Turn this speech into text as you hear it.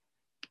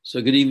So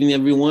good evening,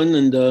 everyone,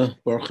 and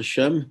Baruch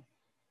Hashem.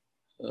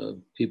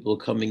 People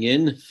coming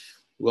in.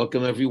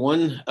 Welcome,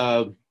 everyone.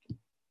 Again,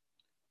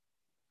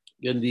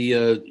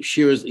 the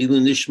Shir is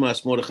Ilun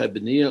Nishmas Mordechai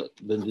Ben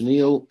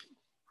Daniel.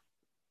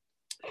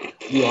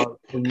 We are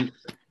in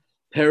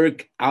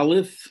Perek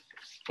Aleph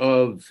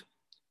of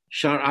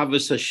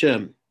Ahavas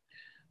Hashem.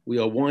 We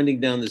are winding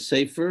down the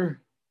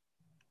Sefer,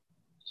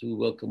 so we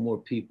welcome more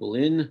people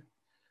in.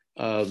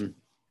 We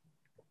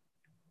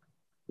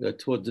are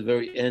towards the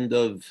very end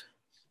of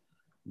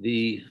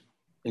the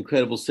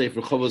incredible Sefer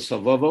Chovos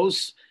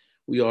HaLevavos.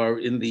 We are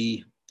in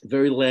the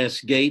very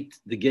last gate,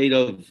 the gate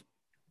of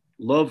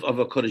love of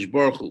HaKadosh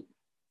Baruch Hu.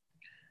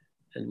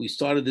 And we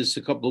started this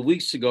a couple of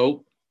weeks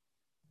ago.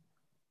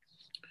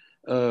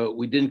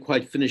 We didn't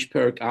quite finish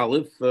Perek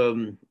Aleph.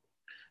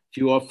 If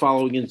you are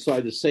following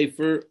inside the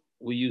Sefer,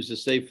 we use the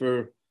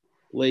Sefer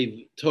Lev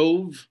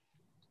Tov,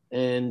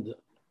 and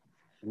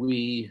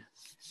we,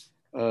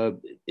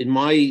 in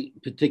my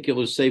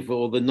particular Sefer,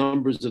 all the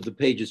numbers of the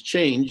pages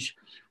change.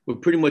 We're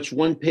pretty much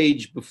one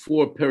page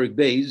before Perek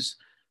Beis.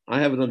 I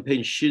have it on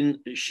page Shin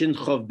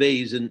Chav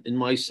Beis in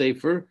my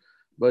Sefer,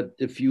 but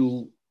if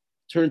you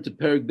turn to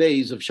Perek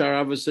Beis of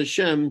Ahavas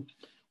Hashem,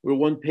 we're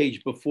one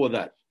page before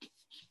that.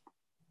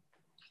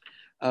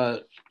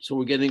 So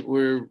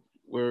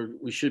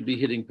we should be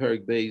hitting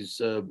Perek Beis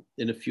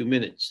in a few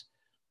minutes.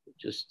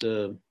 Just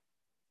get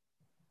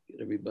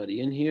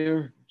everybody in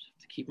here. Just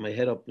have to keep my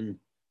head up and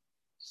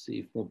see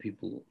if more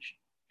people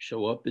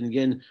show up. And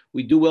again,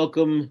 we do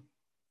welcome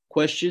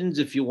questions.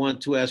 If you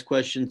want to ask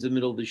questions in the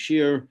middle of the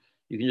shir,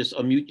 you can just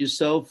unmute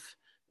yourself.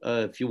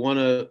 If you want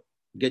to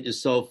get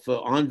yourself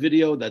on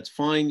video, that's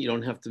fine. You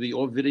don't have to be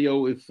on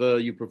video if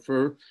you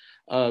prefer.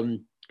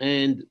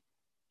 And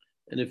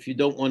if you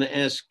don't want to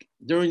ask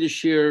during the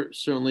shir,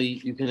 certainly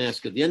you can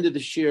ask at the end of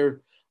the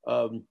shir.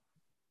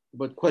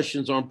 But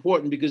questions are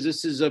important because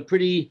this is a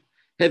pretty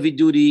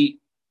heavy-duty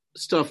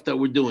stuff that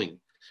we're doing.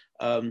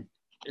 And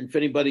for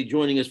anybody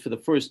joining us for the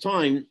first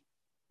time,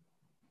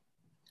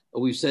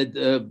 we said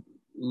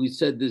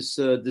this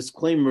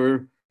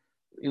disclaimer,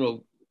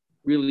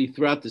 really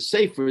throughout the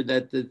Sefer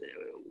that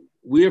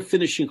we're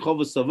finishing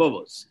Chovos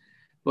HaLevavos,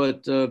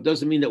 but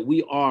doesn't mean that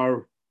we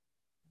are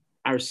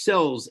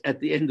ourselves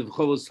at the end of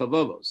Chovos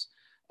HaLevavos.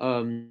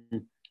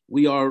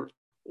 We are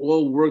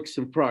all works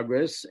in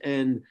progress,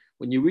 and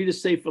when you read a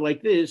Sefer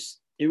like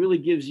this, it really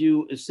gives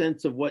you a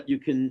sense of what you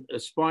can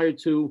aspire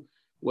to,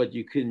 what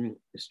you can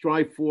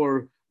strive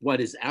for, what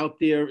is out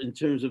there in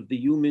terms of the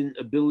human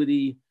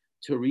ability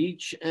to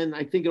reach. And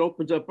I think it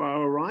opens up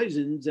our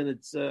horizons, and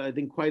it's, I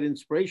think, quite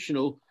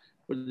inspirational.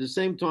 But at the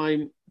same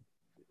time,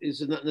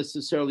 this is not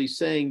necessarily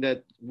saying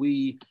that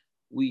we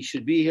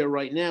should be here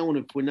right now, and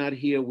if we're not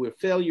here, we're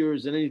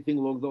failures and anything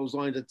along those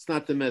lines. That's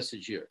not the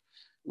message here.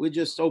 We're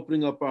just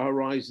opening up our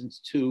horizons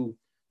to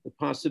the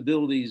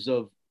possibilities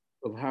of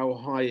how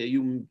high a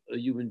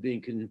human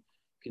being can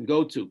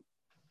go to,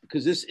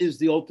 because this is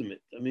the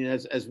ultimate. I mean,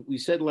 as we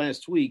said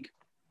last week,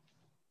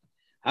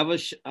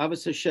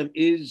 Ahavas Hashem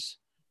is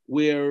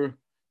where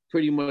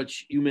pretty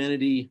much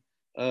humanity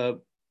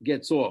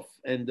gets off,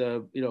 and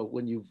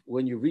when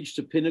you reach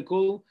the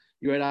pinnacle,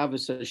 you're at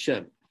Ahavas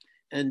Hashem.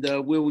 And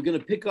where we're going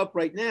to pick up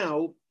right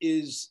now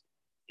is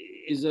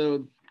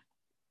in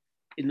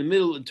the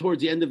middle,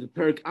 towards the end of the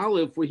Perek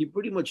Aleph, where he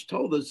pretty much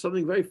told us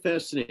something very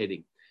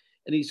fascinating,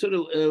 and he sort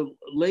of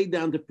laid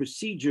down the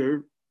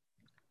procedure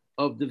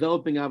of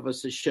developing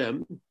Ahavas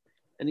Hashem.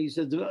 And he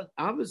said,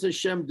 Ahavas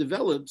Hashem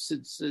develops.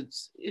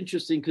 It's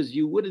interesting because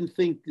you wouldn't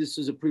think this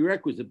is a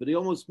prerequisite, but he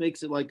almost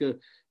makes it like a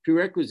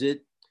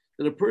prerequisite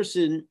that a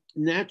person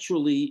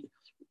naturally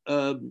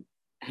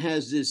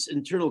has this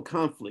internal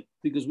conflict,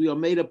 because we are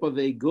made up of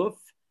a guf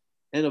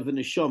and of a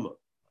neshama.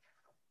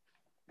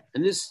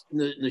 And this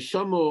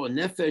neshama, or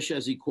nefesh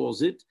as he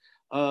calls it,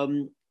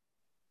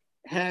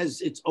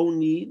 has its own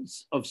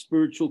needs of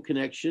spiritual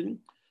connection,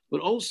 but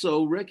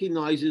also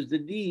recognizes the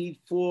need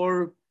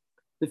for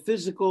the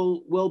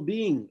physical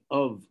well-being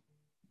of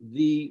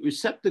the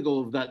receptacle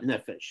of that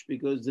nefesh,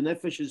 because the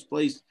nefesh is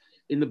placed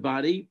in the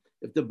body.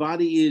 If the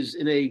body is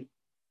in a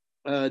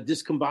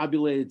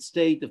discombobulated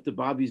state, if the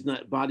body's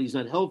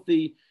not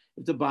healthy,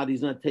 if the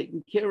body's not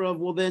taken care of,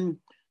 well, then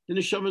the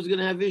neshama is going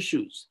to have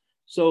issues.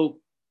 So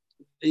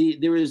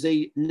there is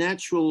a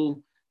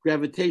natural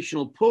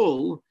gravitational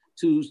pull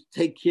to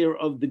take care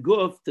of the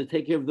guf, to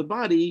take care of the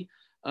body,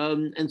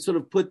 and sort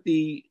of put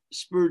the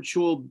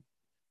spiritual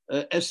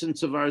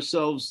essence of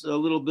ourselves a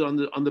little bit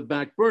on the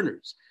back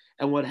burners.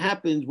 And what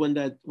happens when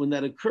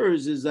that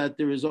occurs is that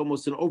there is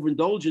almost an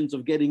overindulgence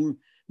of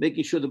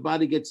making sure the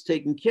body gets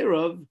taken care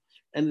of,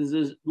 and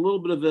there's a little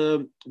bit of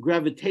a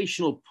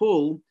gravitational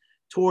pull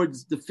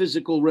towards the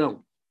physical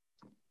realm.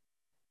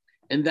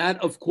 And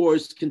that, of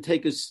course, can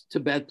take us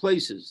to bad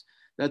places.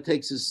 That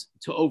takes us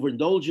to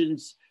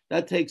overindulgence.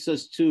 That takes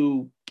us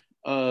to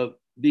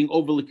being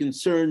overly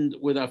concerned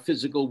with our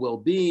physical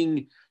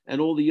well-being and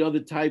all the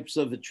other types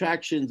of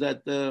attractions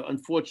that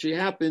unfortunately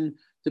happen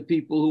to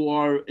people who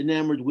are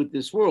enamored with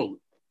this world.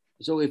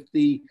 So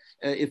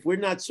if we're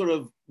not sort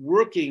of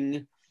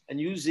working and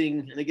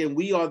using, and again,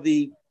 we are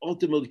the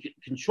ultimate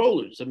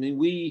controllers. I mean,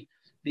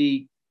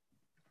 the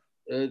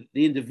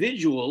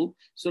individual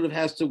sort of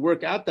has to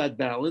work out that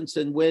balance.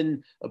 And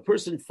when a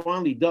person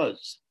finally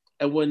does,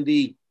 and when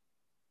the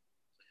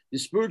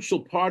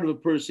spiritual part of a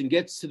person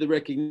gets to the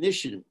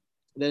recognition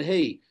that,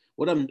 hey,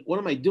 what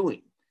am I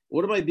doing?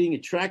 What am I being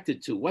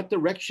attracted to? What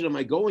direction am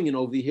I going in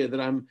over here that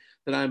I'm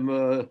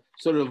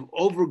sort of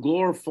over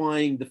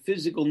glorifying the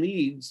physical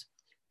needs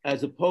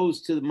as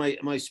opposed to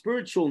my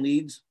spiritual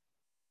needs?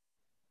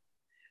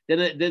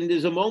 Then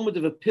there's a moment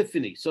of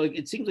epiphany. So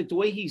it seems like the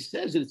way he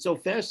says it, it's so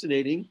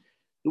fascinating.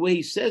 The way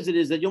he says it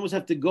is that you almost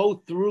have to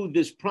go through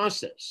this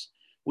process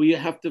where you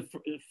have to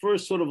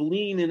first sort of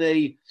lean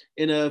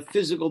in a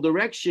physical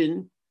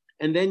direction,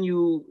 and then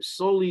you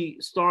slowly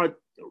start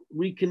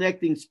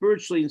reconnecting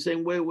spiritually and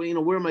saying,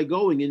 where am I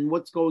going and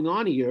what's going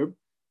on here?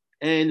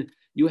 And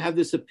you have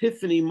this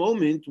epiphany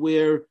moment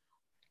where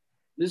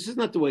this is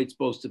not the way it's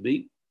supposed to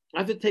be. I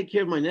have to take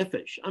care of my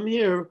nefesh. I'm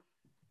here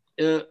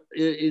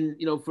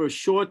for a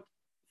short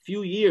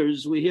few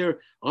years. We're here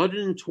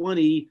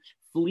 120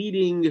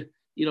 fleeting,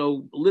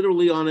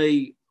 literally on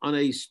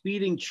a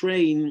speeding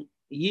train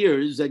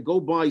years that go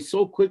by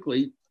so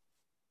quickly.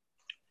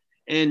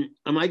 And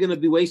am I going to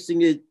be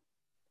wasting it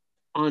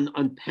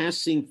on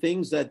passing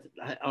things that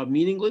are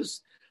meaningless,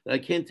 that I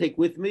can't take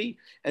with me?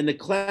 And the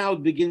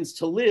cloud begins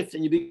to lift,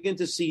 and you begin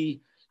to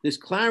see this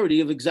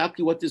clarity of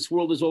exactly what this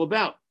world is all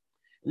about.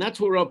 And that's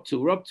what we're up to.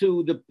 We're up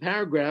to the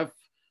paragraph,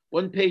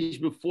 one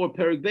page before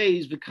Perek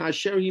Beis,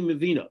 V'kasher hi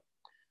mevina.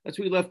 That's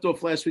where we left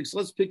off last week. So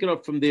let's pick it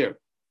up from there.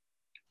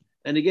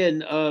 And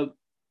again,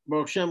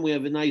 Baruch Hashem, we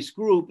have a nice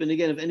group. And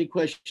again, if any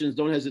questions,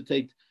 don't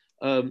hesitate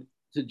to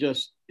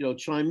just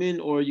chime in,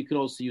 or you can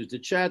also use the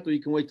chat, or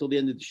you can wait till the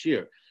end of the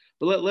shir.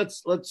 But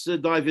let's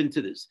dive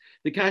into this.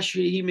 The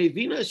kasher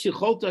mevina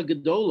shecholta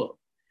gedola,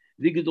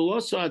 the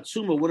gedolasa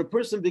atzuma. When a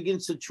person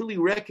begins to truly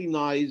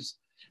recognize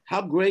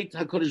how great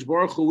HaKadosh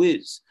Baruch Hu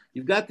is,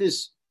 you've got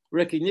this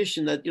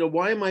recognition that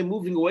why am I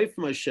moving away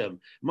from Hashem?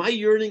 My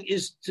yearning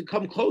is to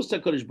come close to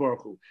HaKadosh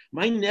Baruch Hu.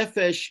 My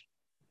nefesh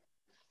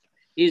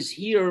is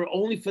here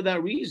only for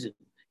that reason.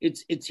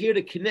 It's here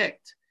to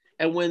connect.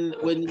 And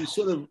when you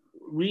sort of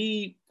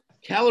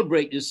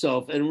recalibrate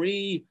yourself and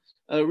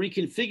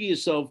reconfigure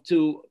yourself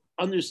to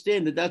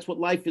understand that that's what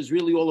life is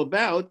really all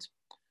about,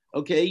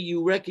 okay,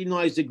 you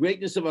recognize the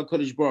greatness of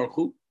HaKadosh Baruch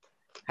Hu,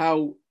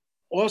 how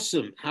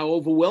awesome, how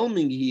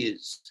overwhelming he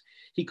is.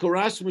 He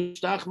koras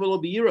mishtach v'lo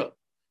b'yira,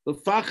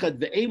 v'fachad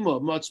v'ema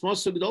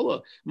matzmasa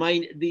gdola.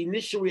 The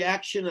initial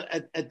reaction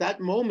at that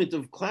moment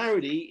of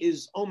clarity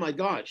is, oh my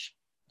gosh,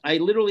 I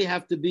literally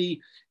have to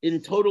be in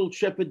total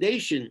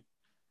trepidation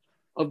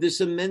of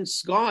this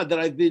immense God that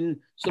I've been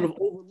sort of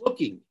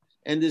overlooking,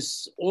 and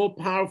this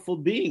all-powerful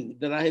being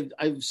that I've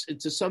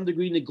to some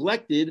degree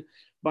neglected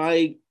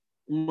by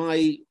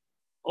my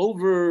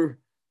over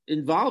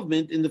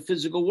involvement in the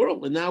physical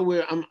world. And now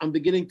I'm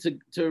beginning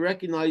to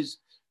recognize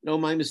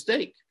my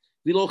mistake.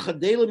 And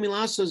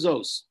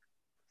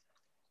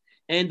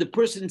the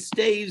person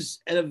stays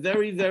at a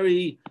very,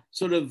 very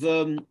sort of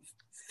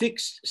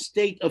fixed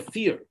state of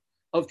fear,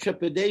 of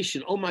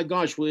trepidation. Oh my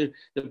gosh, where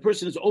the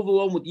person is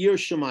overwhelmed with Yir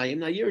Shemayim.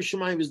 Now, Yir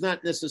Shemayim is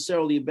not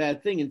necessarily a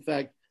bad thing. In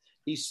fact,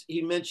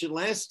 he mentioned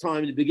last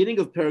time, at the beginning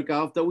of Perek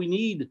Aleph, that we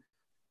need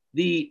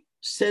the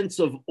sense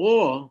of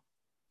awe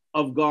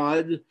of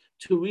God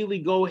to really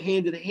go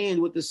hand in hand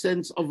with the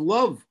sense of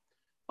love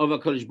of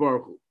HaKadosh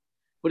Baruch Hu.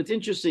 But it's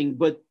interesting,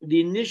 but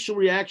the initial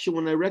reaction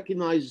when I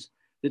recognize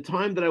the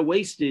time that I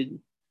wasted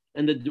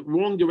and the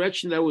wrong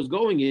direction that I was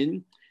going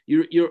in,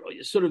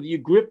 you're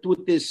gripped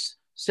with this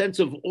sense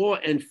of awe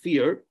and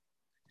fear.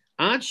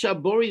 Ad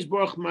Shaboris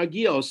Baruch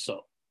Margia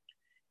also.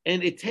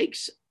 And it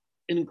takes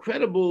an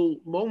incredible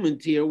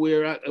moment here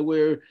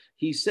where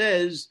he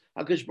says,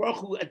 HaKadosh Baruch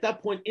Hu at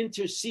that point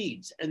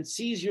intercedes and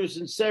sees your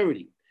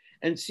sincerity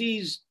and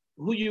sees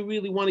who you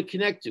really want to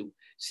connect to,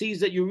 sees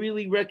that you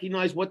really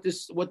recognize what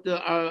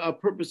the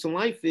purpose in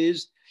life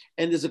is,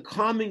 and there's a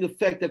calming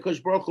effect that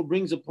HaKadosh Baruch Hu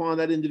brings upon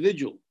that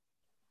individual.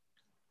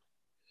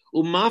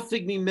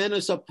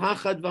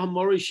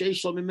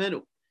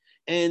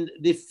 And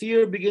the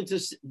fear begins to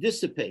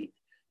dissipate.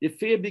 The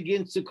fear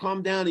begins to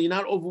calm down, and you're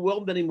not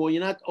overwhelmed anymore.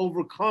 You're not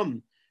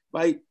overcome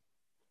by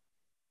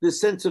the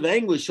sense of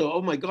anguish.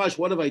 Oh my gosh,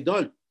 what have I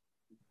done?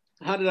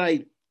 How did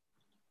I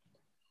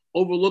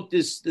overlook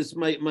this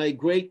my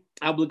great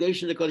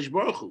obligation to HaKadosh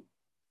Baruch Hu?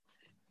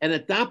 And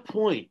at that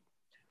point,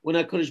 when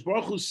HaKadosh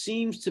Baruch Hu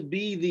seems to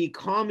be the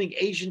calming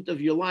agent of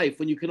your life,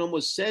 when you can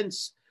almost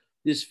sense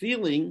this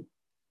feeling,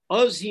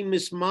 Ozhi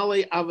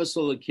mismale avas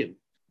olakim.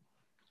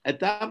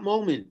 At that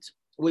moment,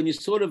 when you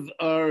sort of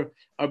are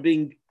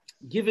being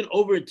given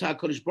over to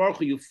HaKadosh Baruch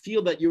Hu, you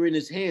feel that you're in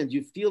his hands,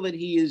 you feel that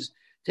he is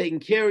taking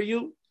care of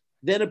you,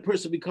 then a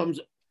person becomes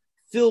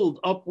filled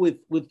up with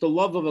the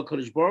love of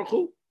HaKadosh Baruch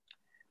Hu.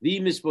 The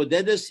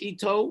misbodedes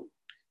ito,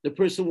 the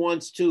person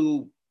wants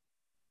to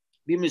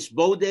be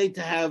misbode,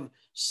 to have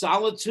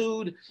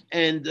solitude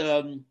and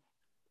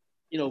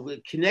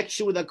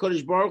connection with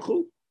HaKadosh Baruch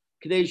Hu.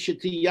 Kadei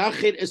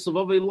shetiyachid es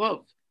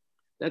love.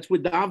 That's where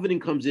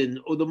davening comes in,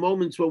 or the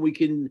moments when we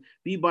can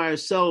be by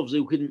ourselves,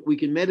 we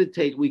can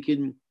meditate, we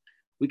can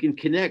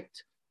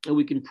connect, and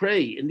we can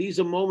pray. And these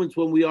are moments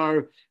when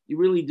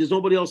there's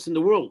nobody else in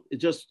the world.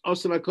 It's just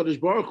us and HaKadosh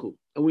Baruch Hu,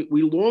 and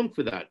we long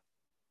for that.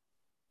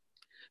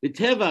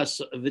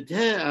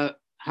 V'tehav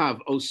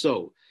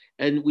also,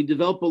 and we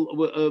develop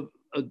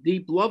a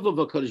deep love of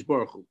HaKadosh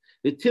Baruch Hu.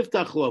 The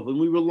tiftach love, and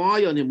we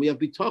rely on him. We have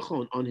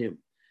bitachon on him,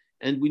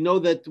 and we know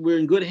that we're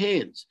in good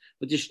hands.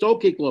 But the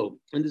shtokik lo,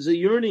 and there's a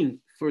yearning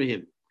for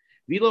him.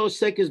 Vilo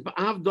sekes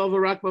ba'av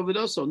davarak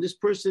ba'vidaso, and this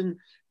person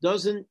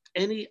doesn't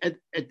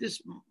at this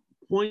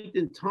point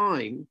in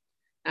time,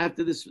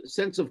 after this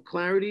sense of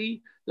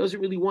clarity,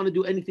 doesn't really want to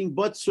do anything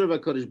but serve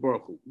HaKadosh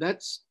Baruch Hu.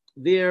 That's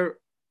their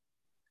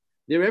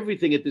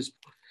everything at this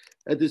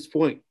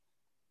point.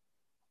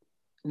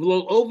 There's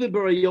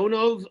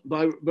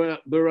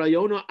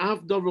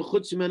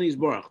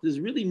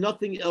really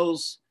nothing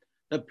else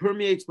that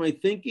permeates my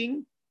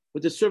thinking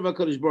but to serve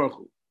HaKadosh Baruch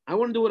Hu. I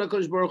want to do what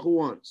HaKadosh Baruch Hu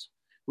wants.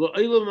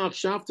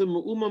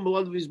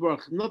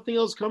 Nothing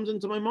else comes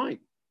into my mind.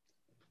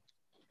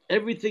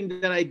 Everything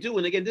that I do,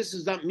 and again, this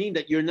does not mean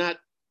that you're not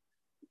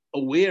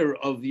aware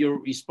of your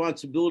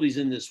responsibilities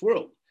in this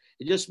world.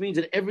 It just means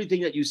that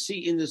everything that you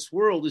see in this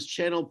world is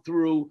channeled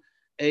through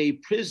a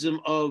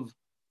prism of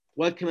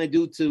what can I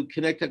do to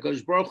connect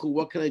HaKadosh Baruch Hu?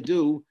 What can I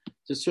do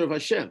to serve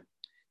Hashem?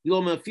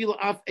 Nothing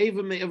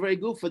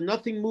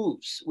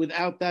moves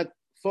without that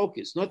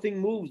focus. Nothing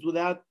moves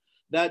without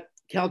that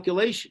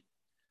calculation.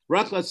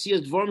 I'm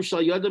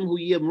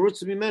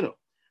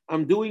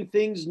doing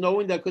things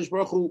knowing that HaKadosh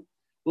Baruch Hu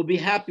will be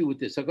happy with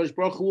this. HaKadosh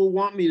Baruch Hu will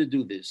want me to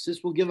do this.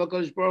 This will give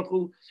HaKadosh Baruch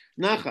Hu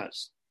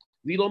nachas.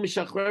 My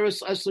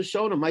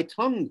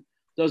tongue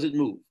doesn't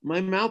move. My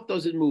mouth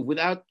doesn't move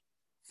without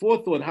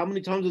forethought. How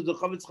many times does the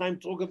Chavetz Chaim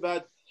talk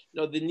about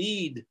the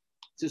need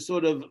to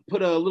sort of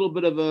put a little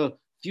bit of a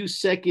few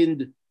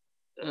second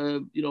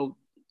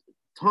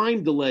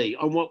time delay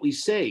on what we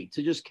say,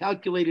 to just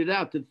calculate it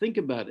out, to think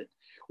about it.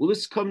 Well,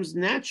 this comes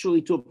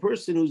naturally to a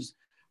person who's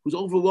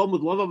overwhelmed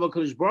with love of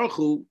HaKadosh Baruch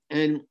Hu,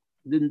 and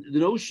the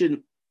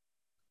notion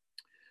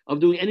of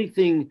doing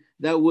anything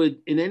that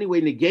would in any way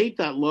negate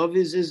that love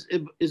is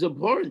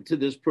abhorrent to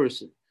this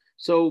person.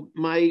 So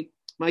my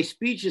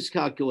speech is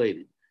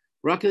calculated.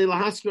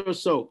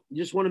 So you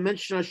just want to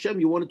mention Hashem.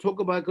 You want to talk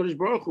about HaKadosh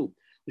Baruch Hu.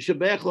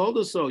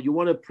 You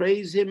want to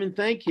praise him and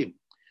thank him.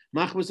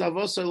 Machmas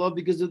Ahavas I love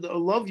because of the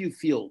love you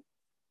feel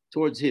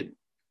towards him.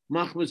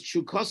 Machmas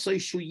Shukasai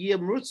Shuyim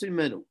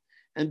Rutzimenu,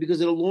 and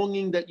because of the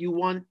longing that you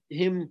want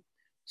him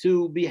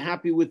to be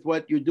happy with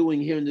what you're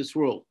doing here in this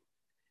world.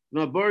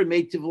 Mabari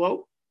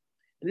Meitivlo,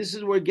 and this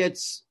is where it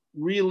gets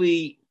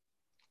really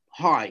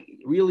high,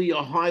 really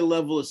a high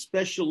level, a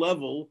special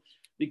level,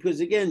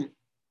 because again,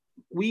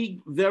 we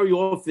very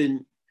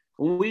often,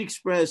 when we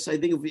express, I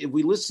think if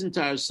we listen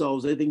to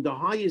ourselves, I think the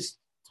highest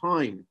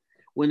time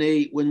when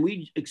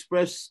we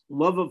express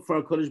love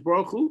for HaKadosh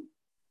Baruch Hu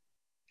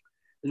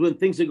is when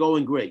things are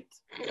going great.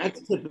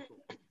 That's typical.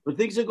 When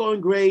things are going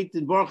great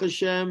and Baruch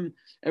Hashem,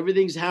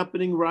 everything's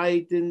happening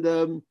right, and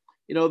the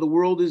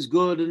world is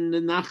good, and the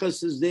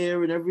nachas is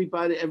there, and the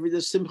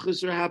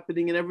simchas are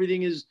happening, and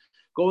everything is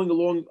going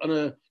along on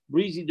a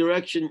breezy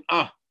direction.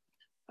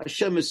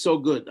 Hashem is so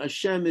good.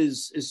 Hashem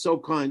is so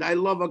kind. I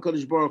love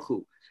HaKadosh Baruch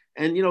Hu,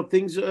 and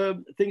things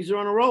are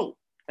on a roll.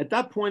 At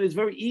that point, it's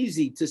very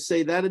easy to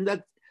say that,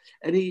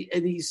 and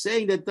he's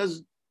saying that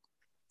it's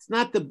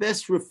not the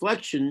best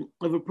reflection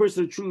of a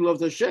person who truly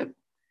loves Hashem.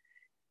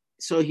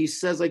 So he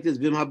says like this: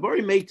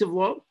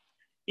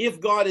 if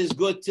God is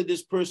good to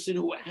this person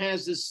who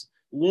has this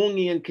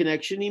longing and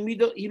connection,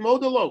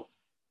 the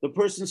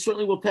person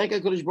certainly will thank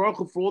HaKadosh Baruch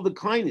Hu for all the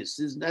kindness.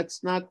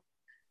 It's not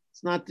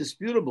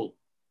disputable.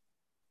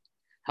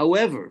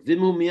 However,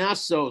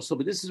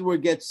 but this is where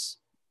it gets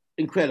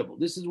incredible.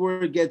 This is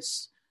where it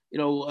gets,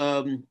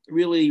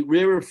 really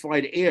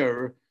rarefied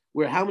air,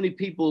 where how many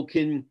people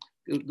can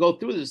go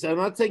through this. I'm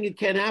not saying it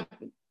can't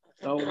happen.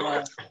 So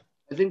I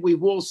think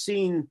we've all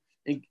seen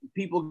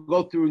people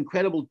go through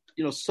incredible,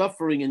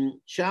 suffering and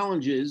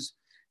challenges,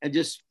 and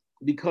just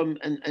become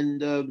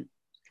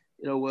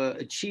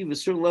achieve a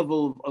certain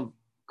level of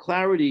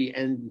clarity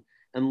and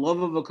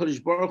love of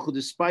HaKadosh Baruch Hu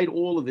despite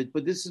all of it.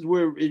 But this is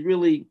where it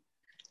really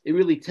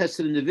tests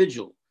an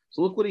individual.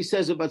 So look what he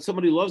says about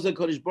somebody who loves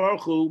HaKadosh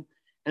Baruch Hu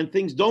and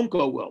things don't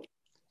go well.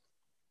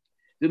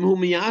 And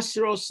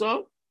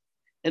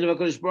if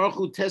HaKadosh Baruch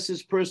Hu tests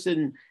this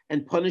person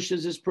and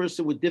punishes this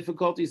person with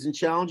difficulties and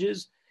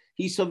challenges,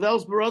 he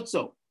savels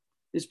baratzo.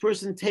 This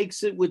person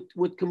takes it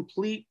with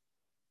complete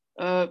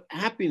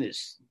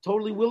happiness,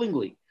 totally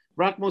willingly.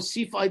 The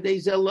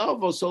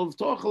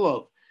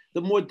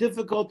more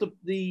difficult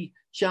the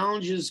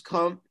challenges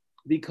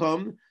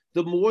become,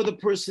 the more the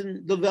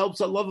person develops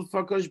a love of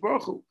HaKadosh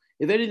Baruch Hu.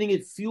 If anything,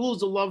 it fuels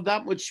the love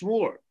that much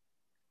more.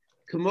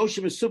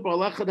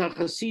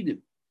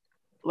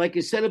 Like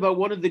I said about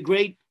one of the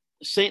great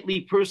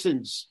saintly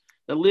persons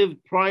that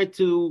lived prior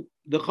to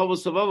the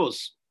Chovos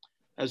HaLevavos,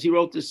 as he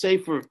wrote the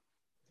Sefer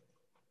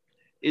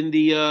in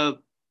the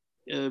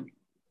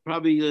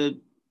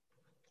probably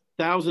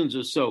thousands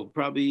or so,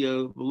 probably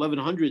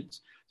 1100s,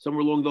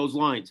 somewhere along those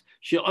lines.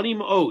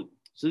 She'anim od.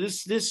 So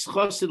this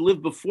chassid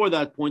lived before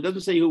that point.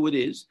 Doesn't say who it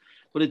is,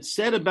 but it's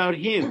said about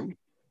him.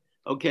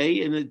 Okay,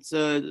 and it's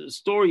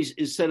stories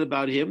is said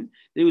about him.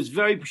 He was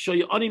very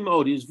she'anim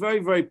od. He was very,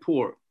 very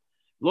poor.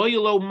 Lo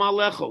yelo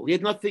malecho. He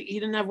had nothing. He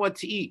didn't have what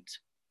to eat.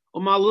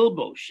 Or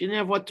malilbosh. He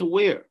didn't have what to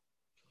wear.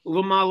 He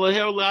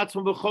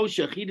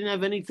didn't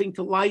have anything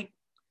to light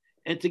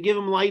and to give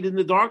him light in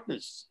the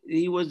darkness.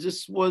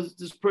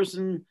 This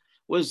person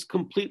was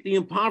completely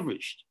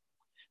impoverished.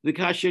 The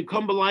kasher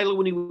kambalayla,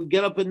 when he would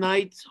get up at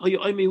night,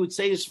 he would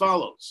say as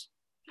follows.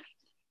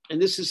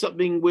 And this is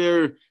something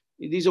where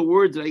these are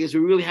words that I guess we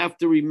really have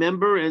to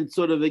remember and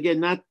sort of, again,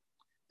 not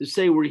to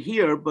say we're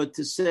here, but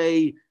to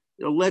say,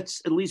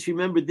 let's at least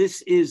remember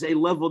this is a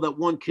level that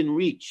one can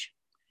reach.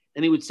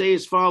 And he would say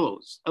as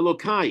follows,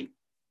 Elokai,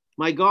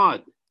 my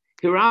God,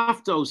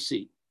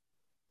 hiraftosi,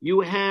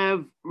 you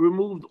have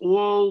removed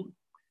all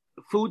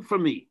food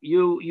from me.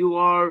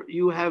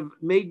 You have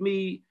made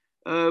me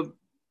have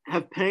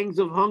pangs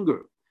of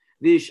hunger.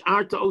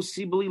 Visharta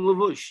osi b'li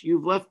levush,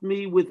 you've left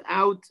me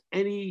without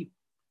any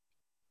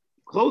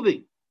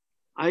clothing.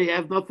 I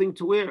have nothing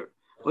to wear.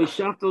 You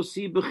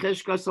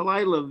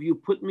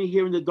put me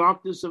here in the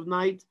darkness of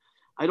night.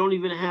 I don't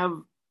even have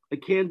a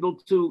candle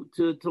to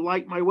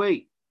light my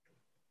way.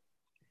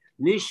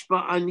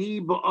 Nishba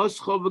ani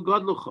ba'oscha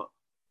v'godlucha.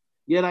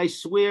 Yet I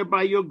swear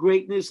by your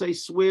greatness, I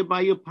swear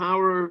by your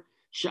power,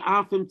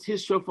 sha'afim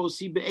tisrof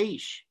osi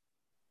be'esh.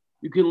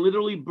 You can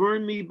literally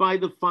burn me by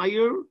the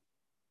fire.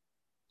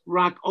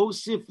 Rak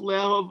osif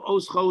lehov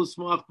oscha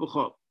l'smach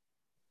b'cha.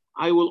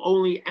 I will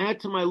only add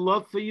to my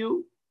love for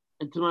you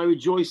and to my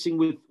rejoicing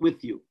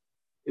with you.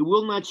 It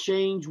will not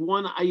change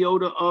one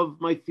iota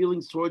of my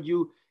feelings toward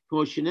you.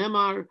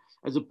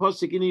 As a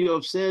pasuk in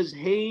Yov says,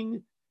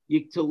 Hein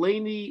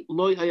yiktaleni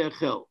loy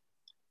ayachel.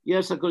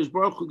 Yes, HaKadosh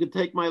Baruch Hu could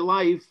take my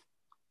life,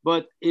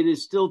 but it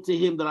is still to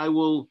him that I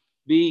will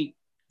be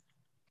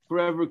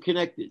forever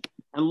connected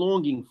and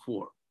longing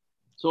for.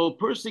 So a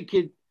person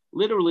could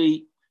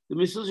literally, the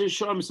Mesilas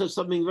Yesharim says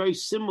something very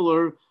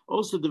similar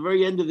also at the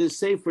very end of this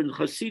Sefer in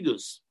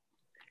Chassidus.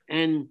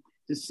 And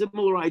the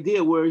similar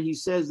idea where he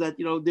says that,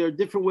 there are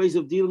different ways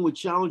of dealing with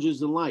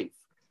challenges in life.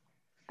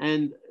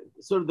 And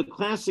sort of the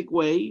classic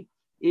way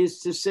is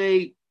to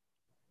say,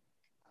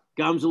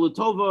 Gamza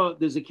Latova,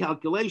 there's a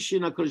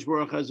calculation, HaKadosh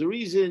Baruch Hu has a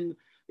reason.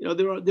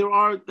 There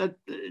are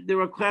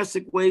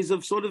classic ways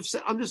of sort of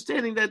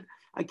understanding that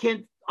I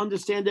can't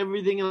understand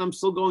everything and I'm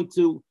still going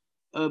to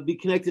be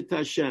connected to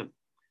Hashem.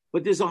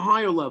 But there's a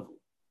higher level.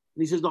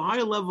 And he says the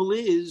higher level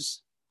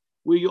is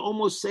where you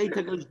almost say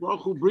to HaKadosh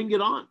Baruch Hu, bring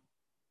it on.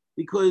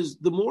 Because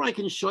the more I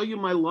can show you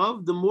my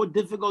love, the more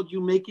difficult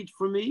you make it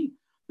for me,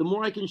 the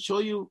more I can show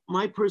you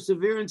my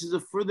perseverance is a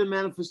further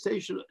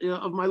manifestation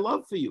of my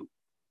love for you.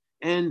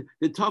 And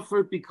the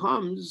tougher it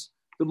becomes,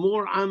 the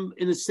more I'm,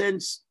 in a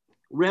sense,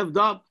 revved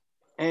up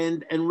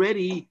and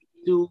ready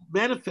to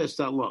manifest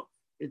that love.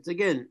 It's,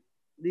 again,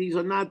 these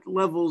are not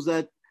levels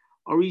that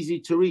are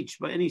easy to reach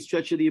by any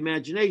stretch of the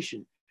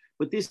imagination.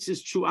 But this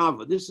is true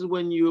Ava. This is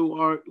when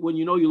you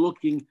know you're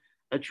looking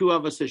at true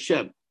Avas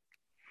Hashem.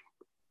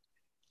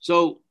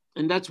 So,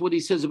 and that's what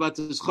he says about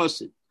this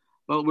chassid.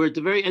 Well, we're at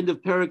the very end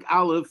of Perek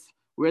Aleph.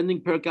 We're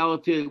ending Perek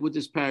Aleph here with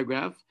this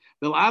paragraph.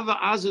 Okay,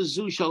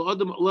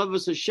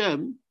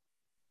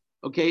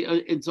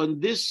 it's on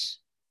this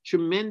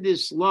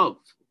tremendous love,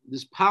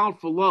 this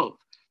powerful love,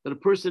 that a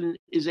person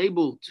is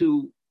able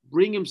to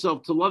bring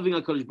himself to loving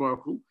HaKadosh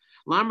Baruch Hu.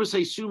 Love,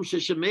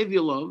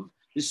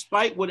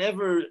 despite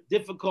whatever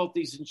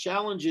difficulties and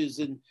challenges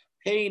and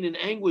pain and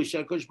anguish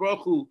HaKadosh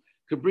Baruch Hu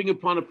could bring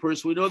upon a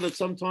person. We know that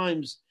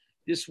sometimes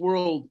this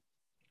world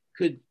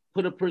could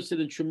put a person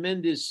in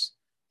tremendous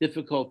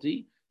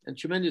difficulty and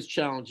tremendous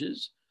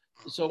challenges.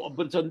 So,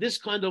 but it's on this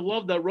kind of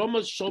love that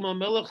Ramas Shlomo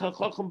Melech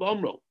HaChacham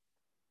B'Amro.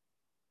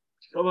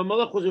 Shlomo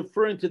Melech was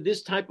referring to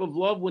this type of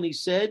love when he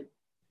said,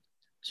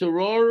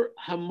 Teror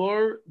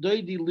Hamor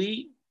Doidi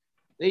Li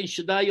Ein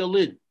Shaddai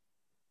Yolin.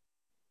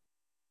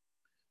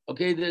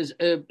 Okay, he's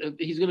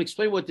going to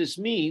explain what this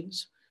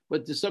means,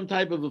 but there's some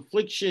type of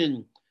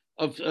affliction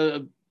of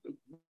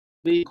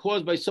being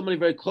caused by somebody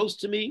very close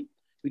to me.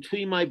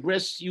 Between my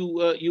breasts, you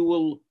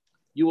will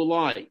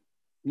lie.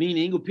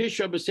 Meaning,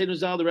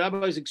 the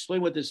rabbis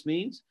explain what this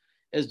means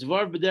as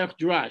Dvar B'derech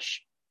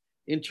Drash,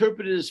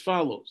 interpreted as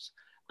follows: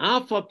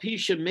 Afa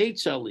Pisha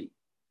Meitzali.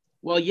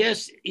 Well,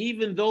 yes,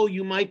 even though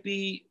you might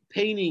be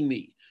paining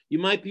me, you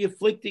might be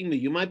afflicting me,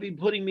 you might be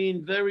putting me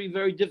in very,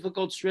 very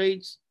difficult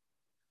straits.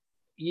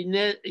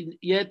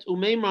 Yet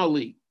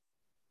Umeimali,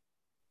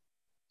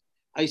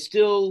 I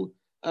still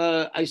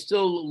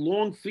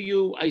long for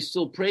you. I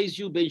still praise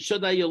you, Ben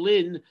Shaddai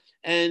Yalin,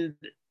 and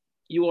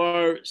you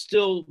are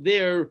still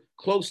there,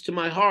 close to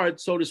my heart,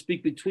 so to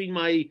speak, between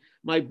my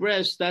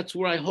breasts. That's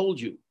where I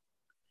hold you,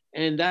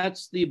 and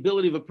that's the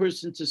ability of a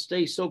person to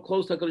stay so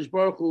close to HaKadosh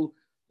Baruch Hu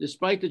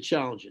despite the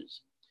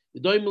challenges.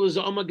 And similarly,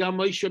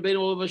 Moshe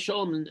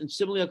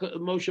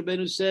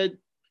Rabbeinu said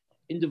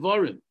in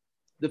Devarim,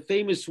 the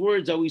famous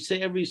words that we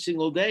say every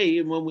single day,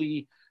 and when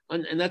we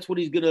and that's what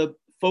he's going to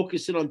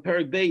focus in on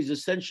Perek Beis,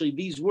 essentially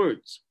these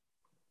words.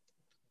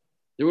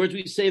 The words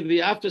we say,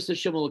 V'yaftas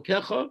Hashem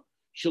Elokecha,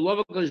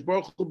 Shalom HaKadosh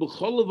Baruch Hu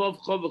b'chol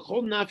levavcha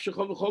v'chol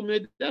nafshecha v'chol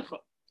me'edecha.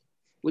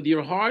 With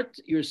your heart,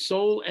 your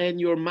soul, and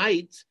your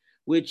might,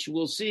 which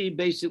we'll see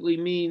basically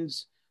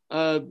means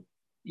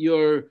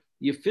your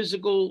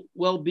physical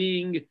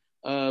well-being,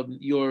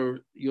 your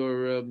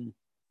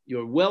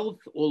wealth,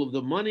 all of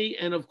the money,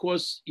 and of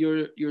course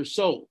your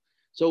soul.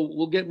 So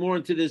we'll get more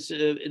into this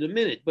in a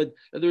minute. But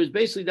there is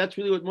basically, that's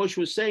really what Moshe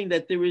was saying,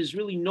 that there is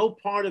really no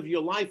part of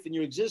your life and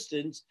your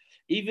existence,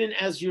 even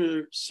as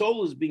your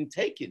soul is being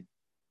taken,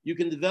 you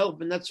can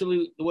develop. And that's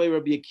really the way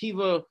Rabbi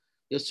Akiva,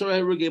 Yasser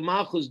HaRugei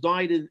Malchus,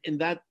 died in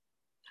that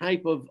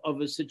type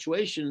of a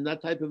situation, in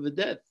that type of a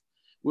death,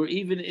 where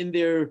even in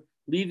their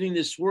leaving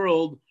this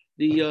world,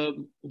 the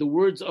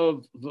words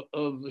of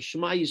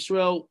Shema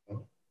Yisrael,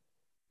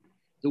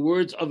 the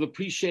words of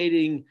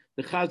appreciating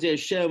the Chazei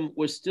Hashem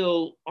were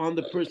still on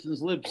the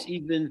person's lips,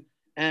 even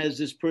as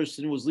this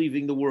person was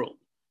leaving the world.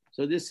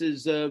 So this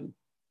is the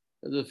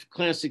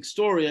classic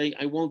story.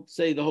 I won't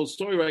say the whole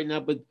story right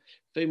now, but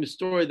famous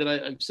story that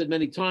I've said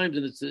many times,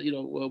 and it's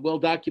well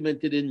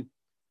documented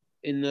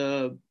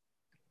in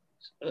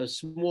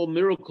Small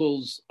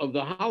Miracles of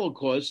the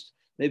Holocaust,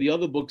 maybe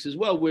other books as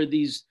well, where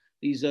these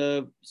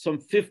some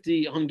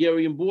 50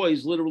 Hungarian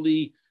boys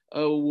literally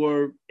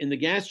were in the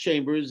gas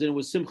chambers, and it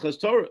was Simchas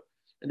Torah,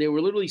 and they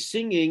were literally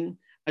singing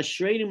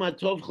Ashreinu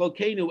Matov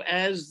Chalkeinu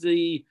as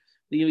the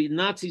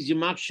Nazis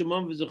Yamach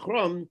Shemam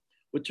V'Zichram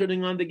were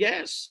turning on the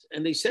gas,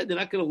 and they said they're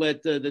not going to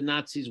let the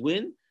Nazis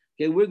win.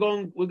 Okay, we're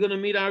going to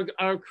meet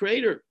our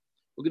Creator.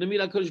 We're going to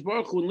meet HaKadosh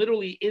Baruch Hu. And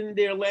literally in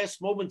their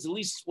last moments, at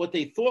least what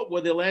they thought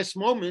were their last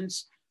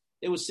moments,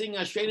 they were singing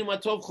Ashreinu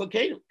Matov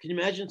Chalkeinu. Can you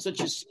imagine such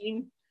a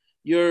scene?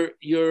 You're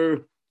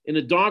in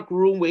a dark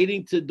room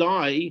waiting to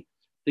die.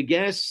 The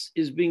gas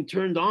is being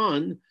turned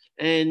on,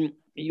 and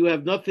you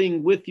have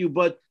nothing with you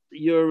but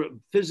your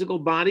physical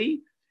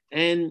body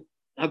and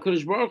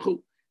HaKadosh Baruch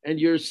Hu. And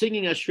you're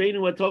singing Ashreinu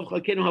Matov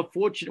Chalkeinu. How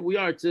fortunate we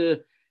are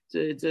to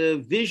it's a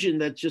vision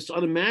that's just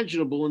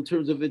unimaginable in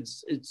terms of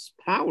its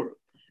power.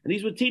 And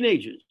these were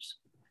teenagers,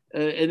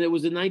 and it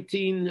was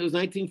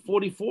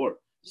 1944,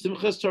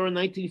 Simchas Torah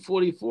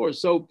 1944.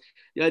 So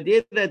the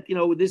idea that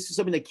this is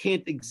something that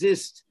can't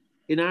exist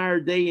in our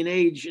day and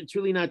age, it's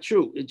really not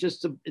true.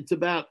 It's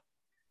about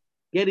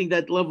getting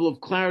that level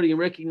of clarity and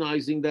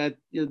recognizing that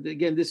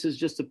again, this is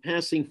just a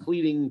passing,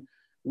 fleeting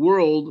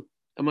world,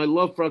 and my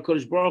love for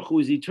HaKadosh Baruch Hu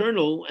is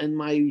eternal, and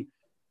my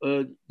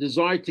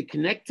desire to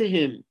connect to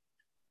Him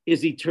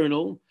is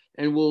eternal,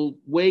 and will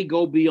way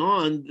go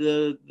beyond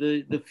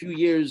the few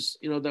years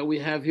that we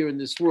have here in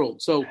this world.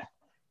 So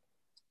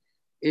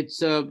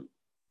it's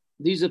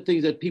these are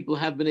things that people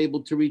have been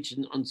able to reach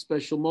on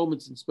special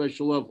moments and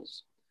special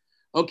levels.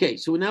 Okay,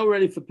 so we're now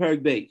ready for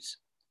Perek Beis.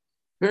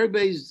 Perek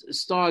Beis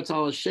starts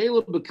al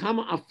Shela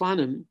B'Kama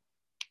Afanim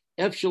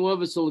Ef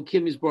Shalovas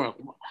Olakim Yisbarach.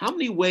 How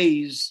many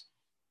ways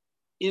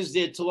is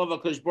there to love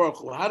HaKadosh Baruch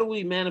Hu? How do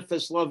we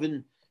manifest love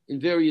in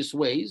various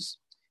ways?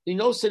 But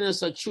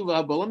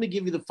let me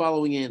give you the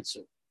following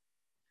answer.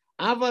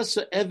 Ahavas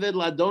Eved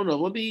Ladona.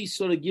 Let me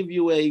sort of give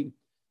you a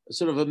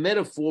sort of a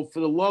metaphor for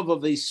the love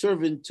of a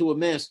servant to a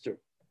master.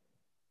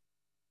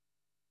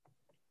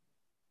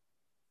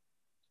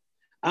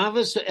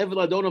 Ahavas Eved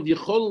Ladona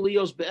V'Yichol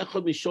Lios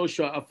Be'echad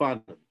Mishosha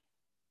Afanim.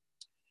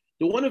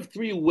 The one of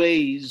three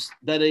ways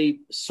that a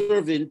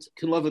servant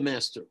can love a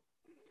master,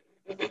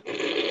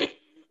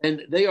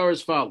 and they are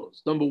as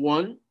follows. Number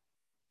one,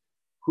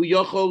 if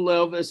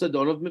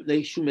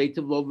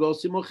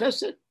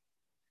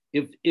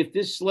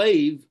this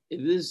slave,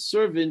 if this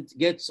servant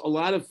gets a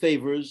lot of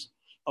favors,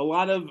 a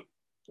lot of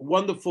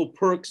wonderful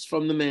perks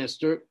from the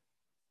master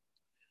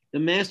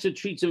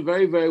treats him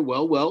very, very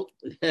well. Well,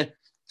 I'm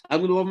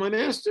going to love my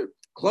master.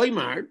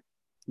 Kloimar,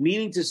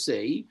 meaning to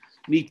say,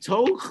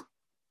 mitoch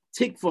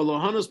tikva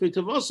lohanos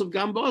mitavosav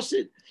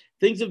gambasit.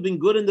 Things have been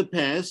good in the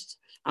past.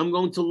 I'm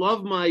going to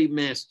love my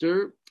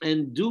master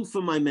and do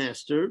for my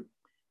master,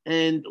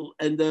 and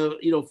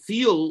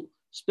feel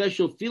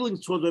special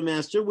feelings toward my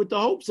master with the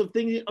hopes of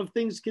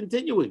things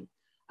continuing.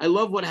 I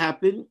love what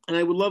happened, and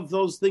I would love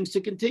those things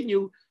to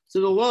continue. So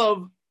the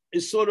love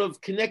is sort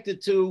of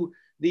connected to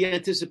the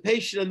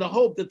anticipation and the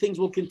hope that things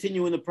will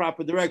continue in the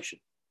proper direction.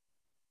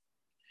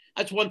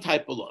 That's one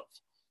type of love.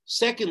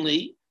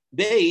 Secondly,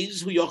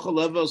 Beis hu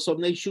HaLevavos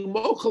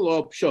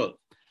mochel.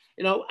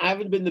 I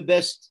haven't been the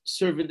best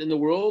servant in the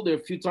world. There are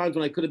a few times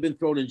when I could have been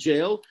thrown in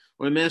jail,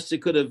 or a master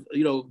could have,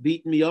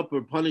 beaten me up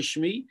or punished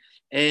me,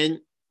 and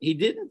he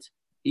didn't.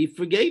 He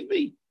forgave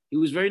me. He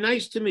was very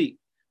nice to me.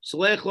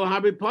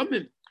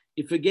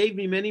 He forgave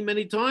me many,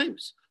 many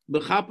times.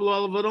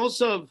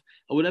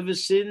 Whatever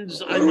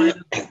sins I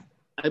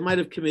might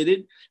have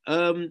committed,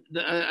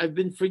 I've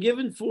been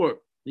forgiven for.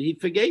 He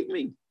forgave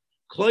me.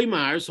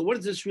 Kloimar. So what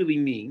does this really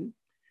mean?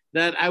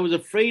 That I was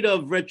afraid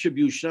of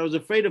retribution. I was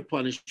afraid of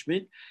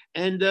punishment.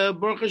 And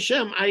Baruch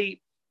Hashem, I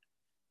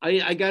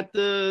got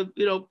the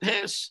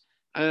pass.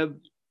 I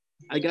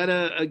got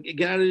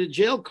a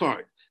jail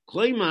card.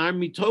 Kleimar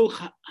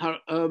mitoch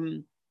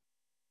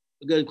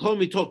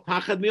mitoch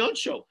pachad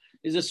mionsho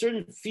is a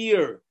certain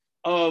fear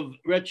of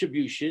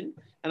retribution,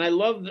 and I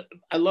love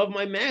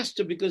my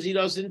master because he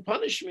doesn't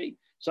punish me.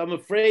 So I'm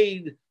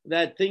afraid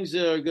that things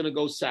are going to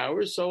go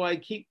sour. So I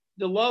keep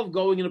the love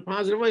going in a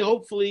positive way,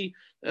 hopefully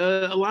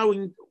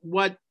allowing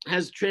what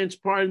has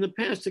transpired in the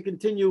past to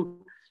continue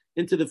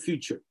into the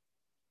future.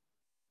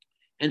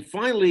 And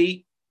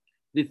finally,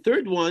 the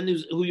third one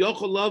is hu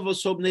yochol love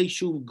osobnei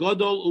shum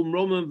gadol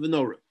umroma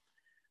v'nora.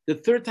 The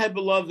third type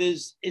of love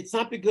is, it's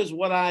not because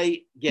what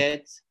I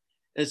get,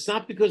 it's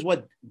not because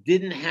what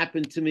didn't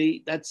happen to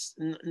me. That's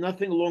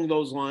nothing along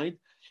those lines.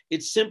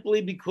 It's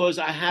simply because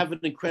I have an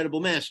incredible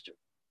master.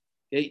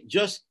 Okay?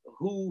 Just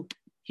who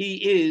he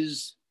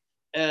is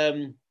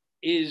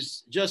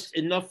just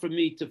enough for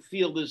me to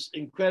feel this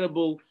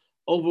incredible,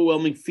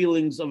 overwhelming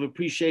feelings of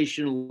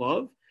appreciation and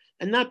love,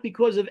 and not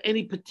because of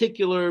any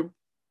particular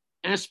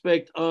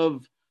aspect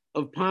of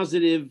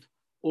positive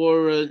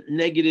or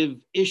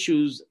negative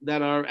issues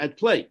that are at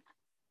play.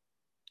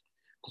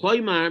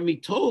 Kloimar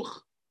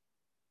mitoch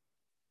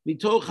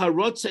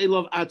harotzei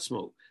love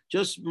atzmo.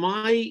 Just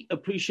my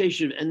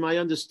appreciation and my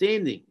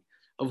understanding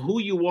of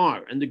who you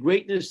are and the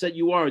greatness that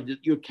you are,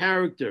 your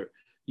character,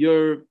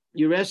 your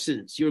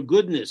essence, your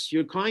goodness,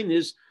 your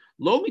kindness.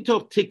 Lo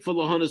mitoch tikva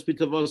lohanas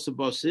b'tavos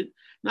abasit.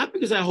 Not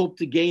because I hope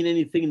to gain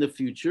anything in the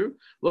future.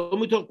 Lo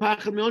mitoch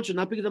pachad me'onsho.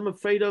 Not because I'm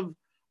afraid of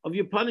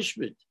your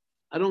punishment.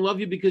 I don't love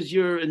you because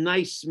you're a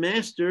nice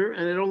master,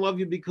 and I don't love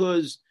you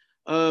because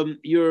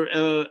you're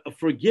a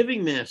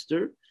forgiving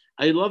master.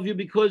 I love you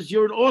because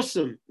you're an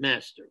awesome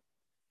master.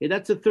 Okay,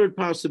 that's a third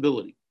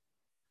possibility.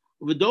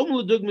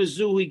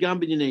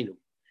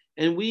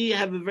 And we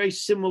have a very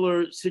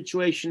similar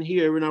situation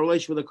here in our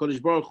relation with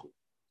HaKadosh Baruch Hu.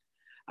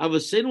 A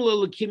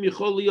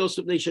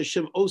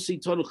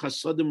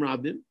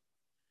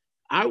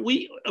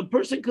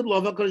person could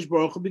love HaKadosh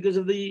Baruch Hu because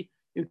of the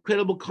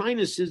incredible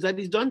kindnesses that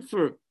he's done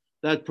for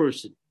that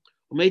person.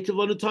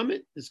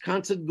 This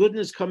constant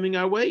goodness coming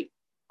our way.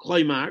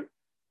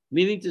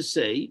 Meaning to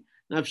say,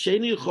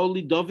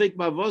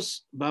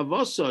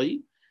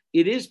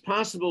 it is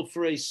possible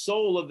for a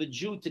soul of a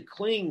Jew to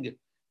cling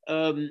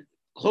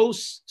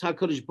close to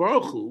HaKadosh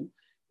Baruch Hu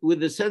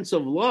with a sense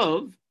of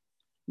love,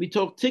 with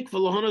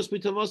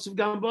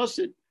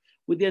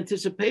the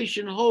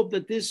anticipation, hope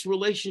that this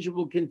relationship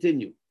will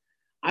continue.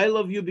 I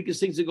love you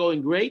because things are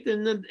going great,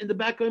 and then in the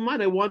back of my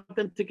mind, I want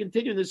them to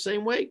continue in the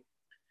same way.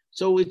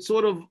 So it's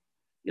sort of,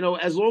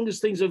 as long as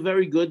things are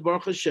very good,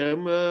 Baruch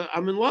Hashem,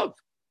 I'm in love.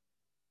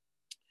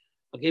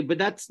 Okay, but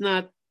that's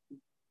not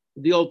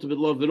the ultimate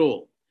love at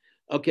all.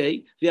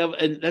 Okay,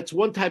 and that's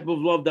one type of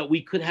love that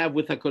we could have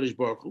with HaKadosh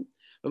Baruch Hu.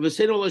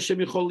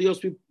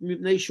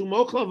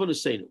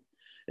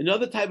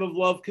 Another type of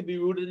love could be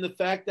rooted in the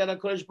fact that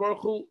HaKadosh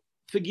Baruch Hu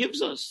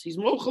forgives us. He's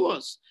mochel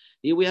us.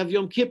 Here we have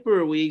Yom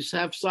Kippur. We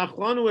have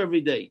Sachlanu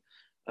every day.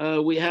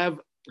 We have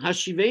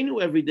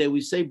Hashivenu every day. We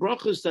say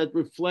brachas that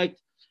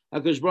reflect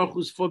HaKadosh Baruch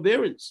Hu's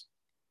forbearance.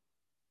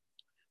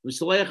 And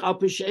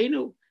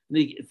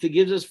He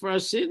forgives us for our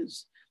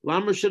sins. We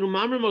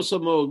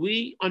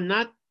are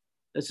not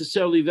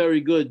necessarily very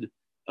good,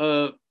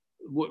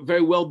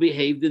 very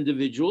well-behaved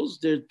individuals.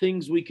 There are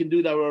things we can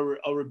do that are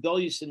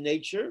rebellious in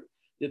nature.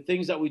 There are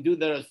things that we do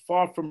that are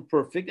far from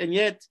perfect, and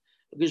yet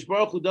HaKadosh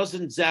Baruch Hu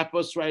doesn't zap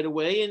us right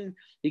away, and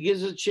He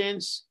gives us a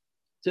chance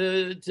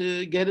to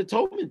get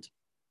atonement.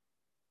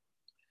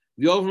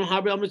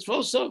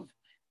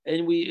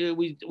 And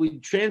we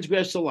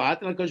transgress a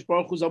lot, and HaKadosh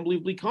Baruch Hu is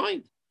unbelievably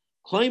kind.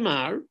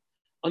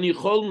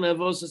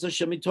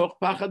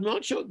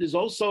 There's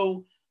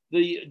also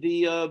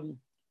the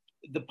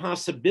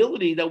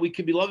possibility that we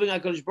could be loving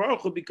HaKadosh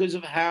Baruch Hu because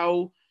of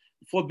how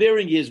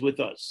forbearing He is with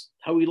us,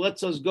 how He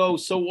lets us go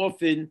so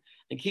often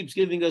and keeps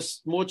giving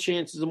us more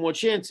chances and more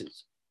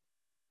chances.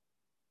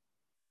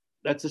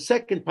 That's the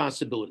second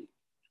possibility.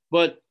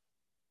 But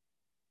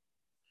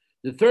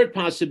the third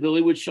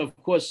possibility, which of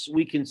course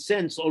we can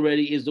sense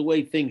already is the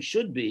way things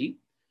should be,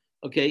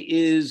 okay,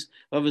 is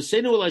a love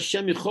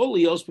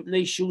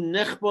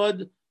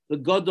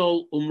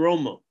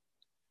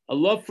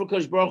for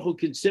Kadosh Baruch Hu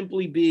can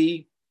simply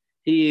be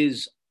He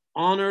is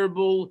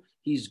honorable,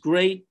 He's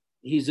great,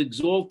 He's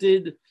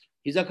exalted,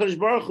 He's HaKadosh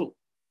Baruch Hu.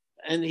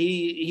 And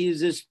he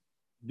is this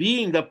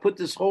being that put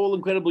this whole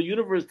incredible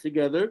universe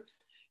together,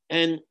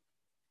 and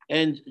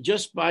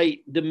just by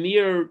the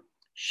mere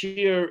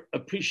sheer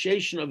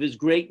appreciation of His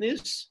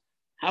greatness,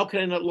 how can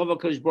I not love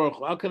HaKadosh Baruch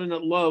Hu? How can I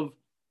not love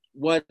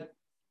what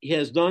He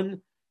has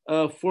done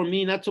for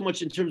me, not so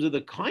much in terms of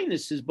the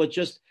kindnesses, but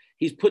just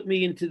He's put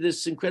me into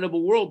this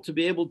incredible world to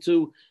be able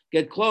to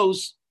get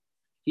close.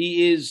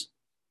 He is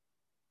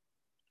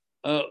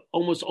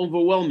almost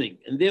overwhelming.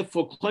 And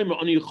therefore, if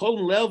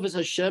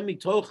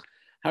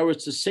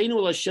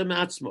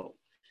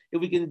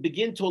we can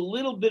begin to a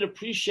little bit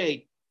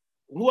appreciate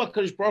who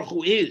HaKadosh Baruch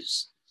Hu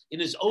is in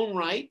His own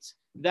right,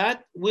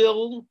 that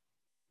will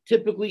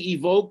typically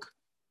evoke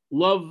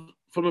love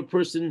from a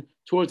person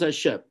towards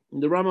Hashem.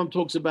 And the Rambam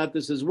talks about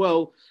this as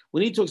well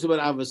when he talks about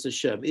Ahavas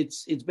Hashem.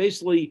 It's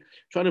basically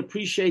trying to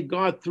appreciate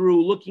God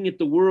through looking at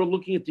the world,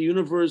 looking at the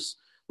universe,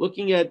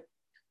 looking at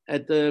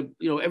the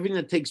everything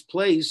that takes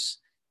place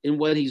in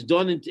what He's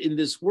done in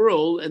this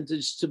world, and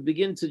to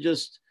begin to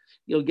just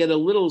get a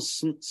little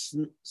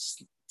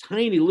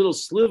tiny little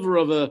sliver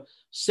of a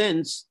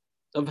sense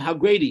of how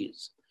great He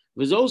is.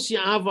 And this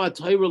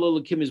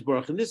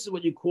is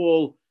what you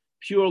call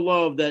pure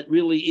love, that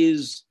really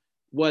is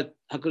what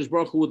HaKadosh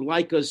Baruch Hu would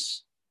like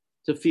us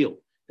to feel.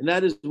 And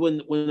that is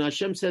when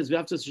Hashem says,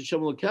 this is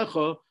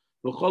the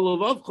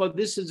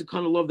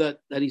kind of love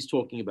that He's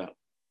talking about.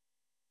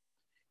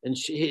 And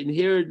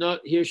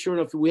here, sure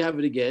enough, we have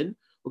it again.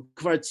 This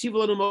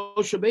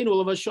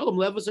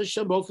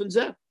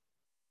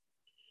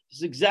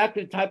is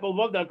exactly the type of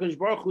love that HaKadosh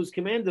Baruch Hu has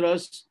commanded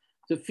us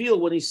to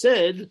feel when He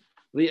said,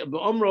 that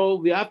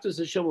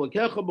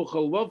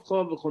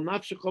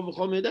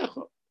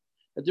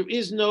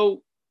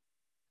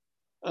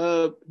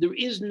there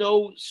is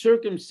no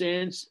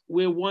circumstance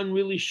where one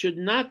really should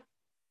not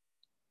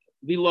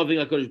be loving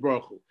HaKadosh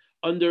Baruch Hu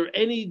under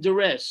any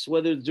duress,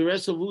 whether it's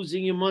duress of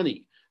losing your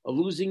money, of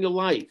losing your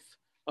life,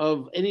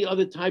 of any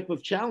other type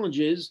of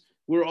challenges.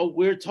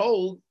 We're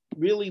told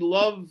really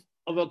love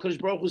of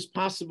HaKadosh Baruch Hu is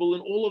possible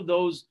in all of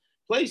those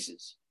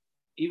places.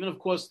 Even, of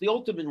course, the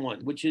ultimate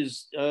one, which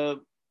is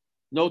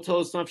no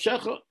telas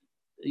nafshecha.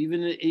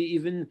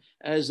 Even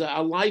as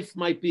our life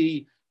might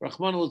be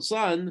Rahman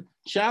al-Tzan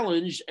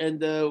challenged,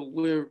 and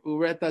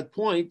we're at that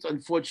point,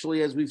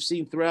 unfortunately, as we've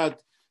seen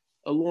throughout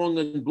a long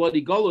and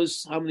bloody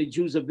Golus, how many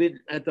Jews have been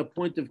at the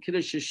point of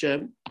Kiddush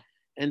Hashem,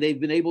 and they've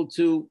been able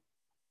to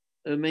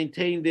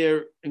maintain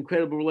their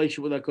incredible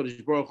relationship with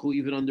HaKadosh Baruch Hu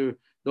even under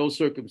those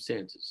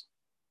circumstances.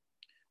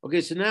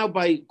 Okay, so now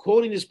by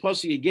quoting this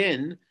pasuk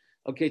again,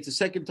 okay, it's the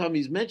second time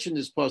he's mentioned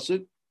this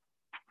pasuk.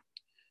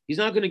 He's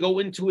not going to go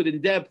into it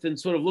in depth and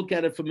sort of look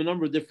at it from a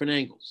number of different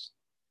angles.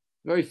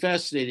 Very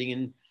fascinating,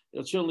 and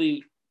it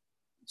certainly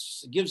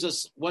gives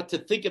us what to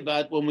think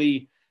about when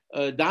we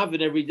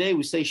daven every day.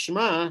 We say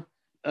Shema,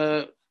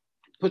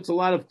 puts a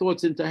lot of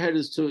thoughts into our head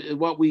as to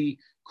what we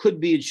could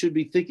be and should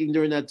be thinking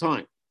during that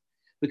time.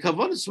 And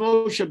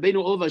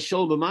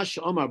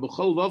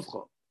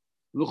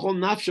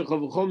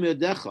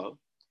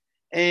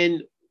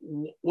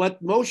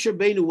what Moshe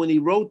Rabbeinu, when he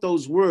wrote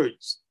those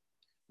words,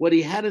 what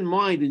he had in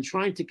mind in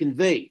trying to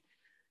convey,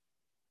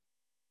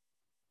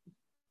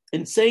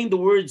 and saying the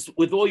words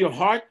with all your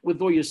heart,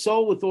 with all your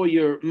soul, with all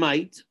your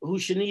might, that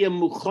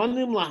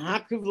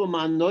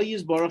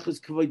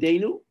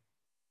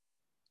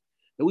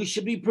we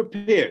should be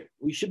prepared,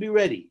 we should be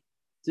ready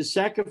to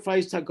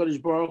sacrifice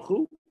HaKadosh Baruch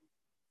Hu,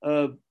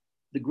 the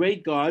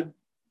great God,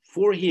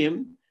 for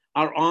Him,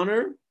 our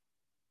honor,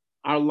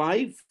 our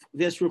life,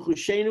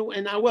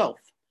 and our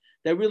wealth.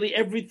 That really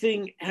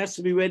everything has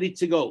to be ready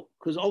to go,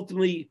 because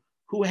ultimately,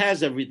 who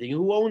has everything?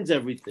 Who owns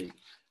everything?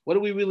 What do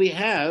we really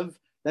have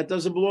that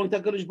doesn't belong to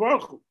HaKadosh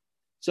Baruch Hu?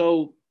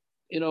 So,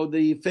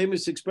 the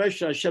famous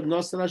expression, Hashem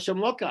Nasan, Hashem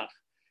Lokach.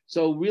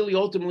 So really,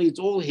 ultimately, it's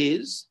all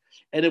His.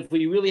 And if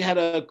we really had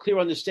a clear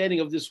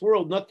understanding of this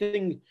world,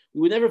 we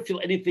would never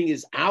feel anything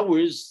is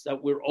ours,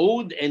 that we're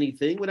owed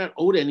anything. We're not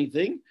owed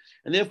anything.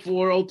 And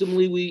therefore,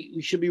 ultimately,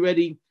 we should be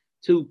ready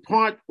to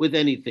part with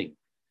anything.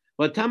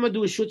 But the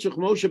reason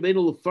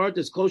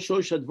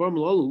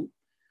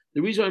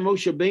why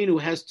Moshe Rabbeinu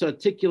has to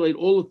articulate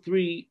all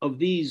three of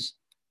these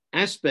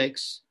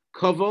aspects,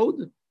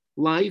 kavod,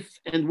 life,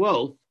 and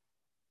wealth,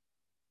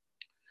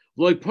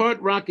 why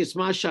doesn't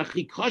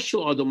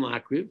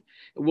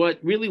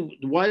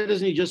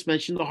he just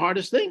mention the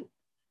hardest thing?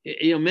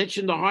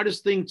 Mention the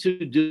hardest thing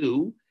to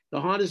do,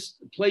 the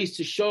hardest place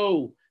to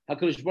show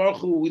HaKadosh Baruch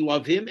Hu we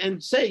love Him,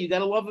 and say you got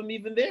to love Him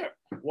even there.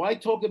 Why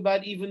talk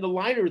about even the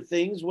lighter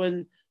things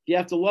when you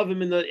have to love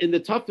Him in the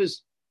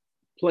toughest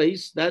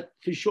place? That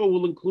for sure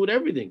will include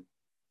everything.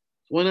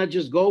 Why not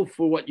just go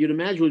for what you'd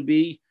imagine would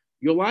be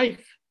your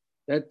life?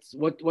 That's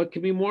what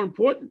can be more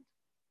important.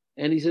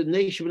 And he said,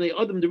 Nation B'nai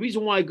Adam. The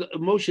reason why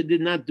Moshe did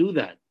not do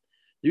that,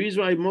 the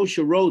reason why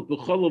Moshe wrote,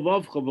 B'chol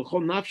levavcha,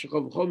 B'chol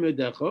nafshecha, B'chol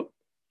me'odecha,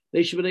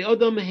 Nation B'nai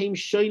Adam heim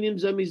shonim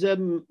zeh mizeh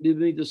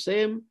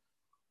b'midoseim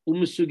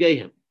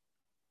u'mesugehem.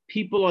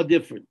 People are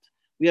different.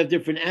 We have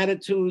different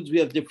attitudes, we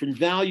have different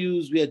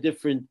values, we have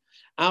different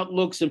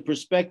outlooks and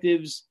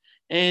perspectives,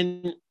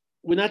 and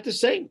we're not the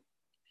same.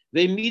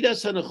 They meet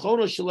us on a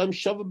chono shalem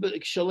shalem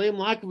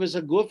lakav as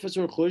a guf as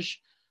a chush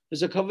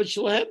as a kavod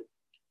shalem.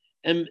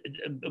 And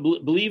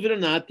believe it or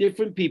not,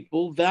 different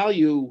people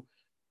value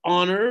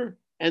honor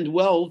and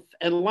wealth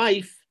and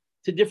life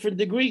to different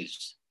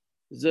degrees.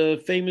 There's a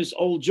famous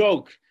old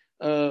joke,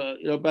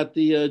 about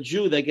the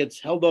Jew that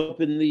gets held up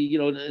in the,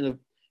 in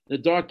a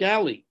dark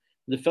alley.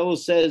 And the fellow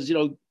says,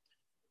 your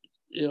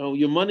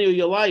money or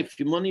your life,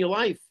 your money or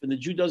life, and the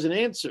Jew doesn't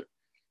answer.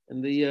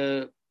 And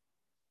the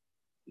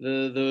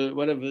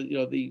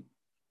the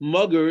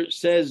mugger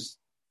says,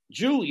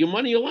 Jew, your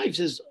money or your life.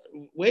 Says,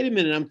 wait a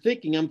minute, I'm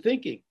thinking.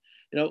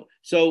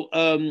 That's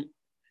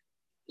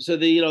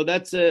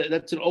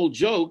an old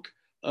joke,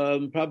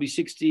 probably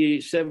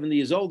 60, 70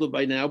 years older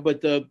by now. But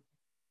the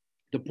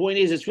point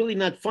is, it's really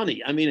not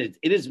funny. I mean,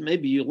 it is,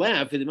 maybe you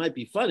laugh, and it might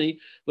be funny,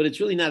 but it's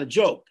really not a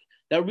joke.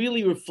 That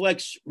really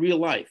reflects real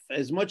life.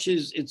 As much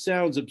as it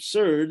sounds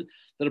absurd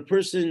that a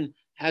person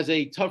has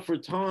a tougher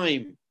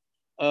time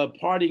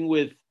parting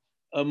with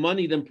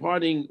money than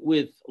parting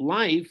with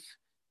life,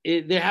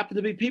 there happen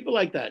to be people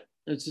like that.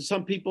 And to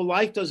some people,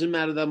 life doesn't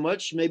matter that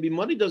much. Maybe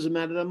money doesn't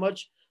matter that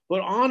much,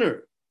 but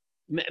honor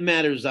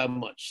matters that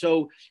much.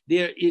 So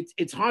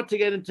it's hard to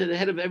get into the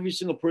head of every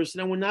single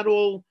person, and we're not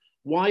all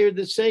wired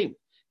the same.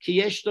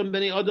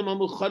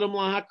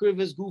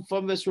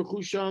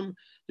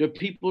 There are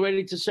people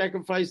ready to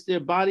sacrifice their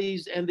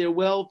bodies and their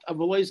wealth, but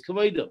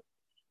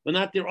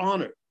not their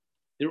honor.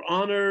 Their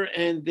honor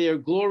and their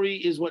glory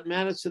is what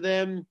matters to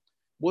them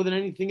more than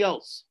anything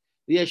else.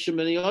 There are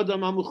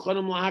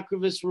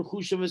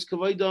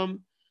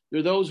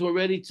those who are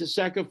ready to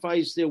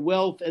sacrifice their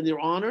wealth and their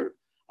honor.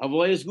 I'm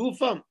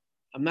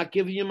not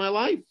giving you my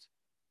life.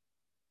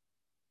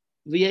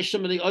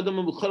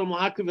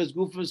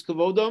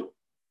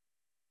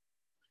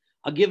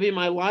 I'll give you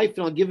my life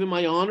and I'll give you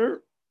my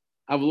honor.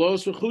 But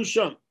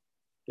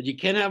you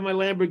can't have my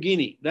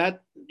Lamborghini.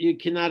 That you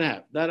cannot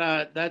have.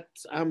 That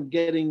I'm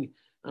going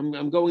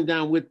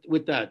down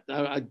with that.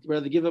 I'd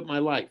rather give up my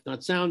life. Now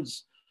it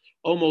sounds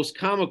almost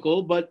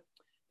comical, but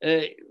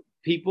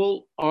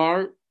people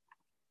are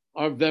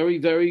very,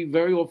 very,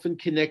 very often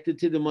connected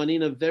to the money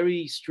in a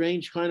very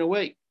strange kind of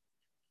way.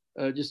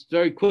 Just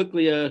very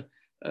quickly,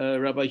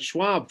 Rabbi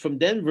Schwab from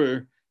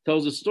Denver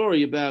tells a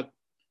story about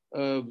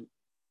some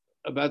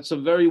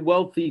very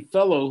wealthy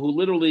fellow who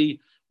literally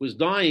was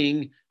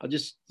dying. I'll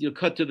just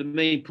cut to the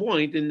main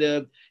point.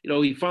 And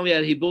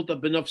he built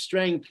up enough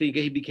strength.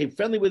 He became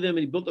friendly with him, and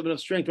he built up enough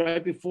strength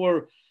right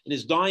before, in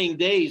his dying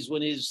days,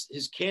 when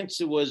his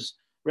cancer was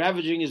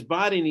ravaging his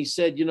body. And he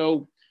said,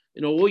 all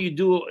you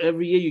do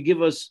every year, you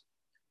give us,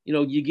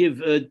 you give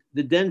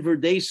the Denver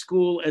Day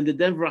School and the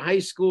Denver High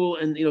School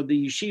and the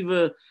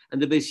Yeshiva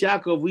and the Beis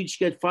Yaakov, we each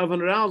get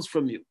 $500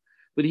 from you.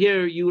 But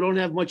here you don't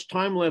have much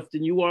time left,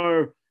 and you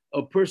are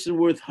a person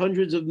worth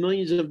hundreds of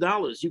millions of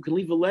dollars. You can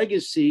leave a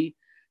legacy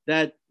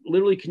that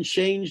literally can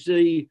change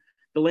the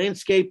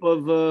landscape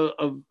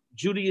of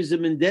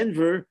Judaism in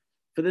Denver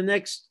for the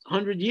next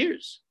 100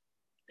 years.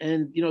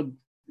 And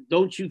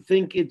don't you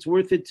think it's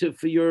worth it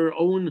for your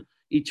own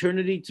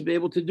eternity to be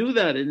able to do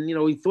that? And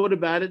he thought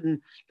about it, and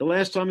the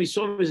last time he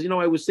saw him, he said,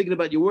 I was thinking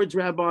about your words,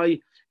 Rabbi.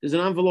 There's an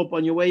envelope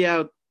on your way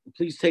out.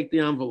 Please take the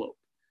envelope.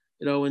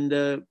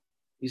 And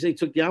he said he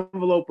took the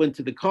envelope, went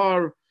to the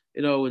car,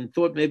 and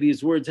thought maybe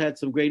his words had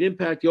some great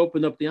impact. He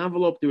opened up the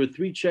envelope. There were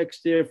 3 checks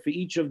there for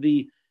each of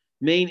the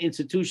main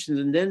institutions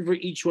in Denver,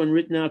 each one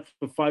written out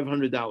for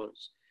 $500.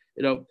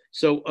 And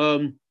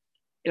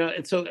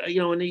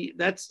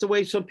that's the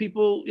way some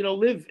people,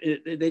 live.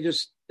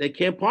 They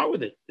can't part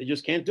with it. They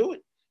just can't do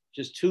it.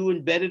 Just too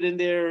embedded in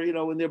their,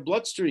 in their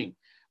bloodstream.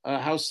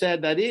 How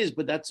sad that is,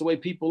 but that's the way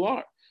people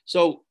are.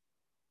 So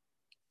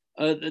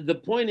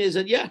the point is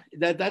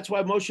that's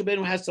why Moshe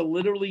Rabbeinu has to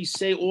literally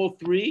say all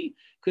 3,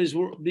 because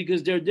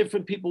there are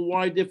different people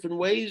wired different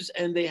ways,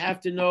 and they have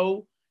to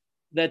know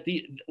that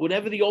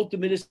whatever the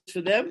ultimate is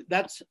for them,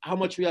 that's how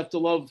much we have to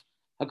love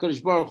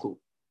HaKadosh Baruch Hu.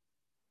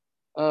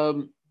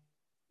 Right.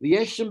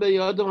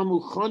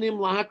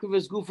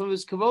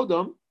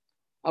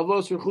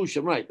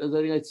 As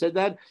I said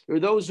that, there are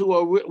those who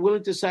are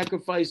willing to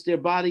sacrifice their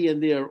body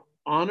and their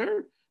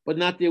honor, but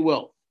not their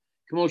wealth.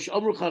 Therefore,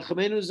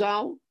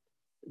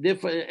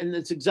 and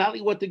it's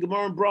exactly what the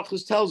Gemara in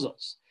Brachos tells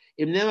us.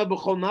 If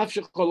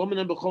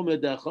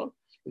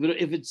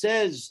it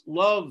says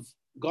love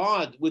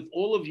God with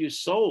all of your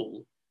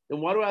soul,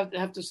 then why do I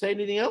have to say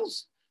anything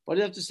else? Why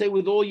do I have to say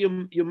with all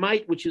your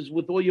might, which is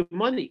with all your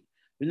money?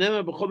 I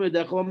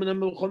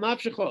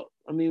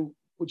mean,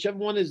 whichever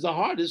one is the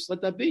hardest,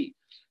 let that be.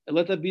 And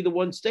let that be the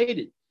one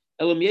stated.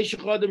 Exactly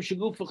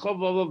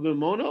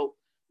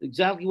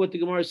what the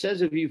Gemara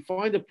says. If you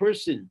find a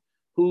person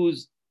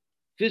whose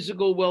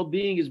physical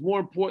well-being is more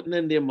important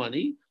than their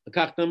money,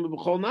 that's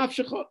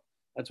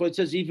why it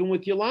says even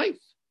with your life.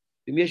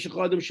 If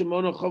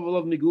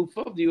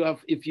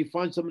you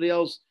find somebody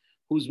else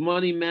whose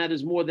money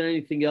matters more than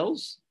anything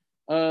else,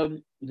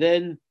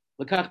 then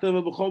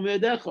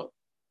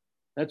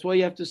that's why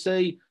you have to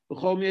say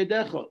b'chol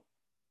mi'edecha.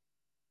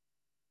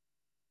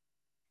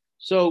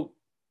 So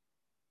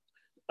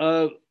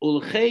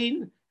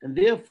ulchein, and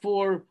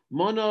therefore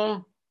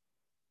mana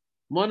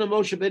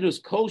Moshe Beinu's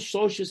kol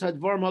shloshis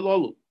hadvar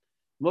halalu.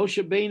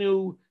 Moshe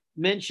Beinu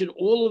mentioned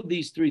all of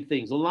these 3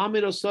 things.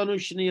 Lamed osanu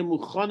shnei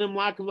muchanim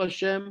lakav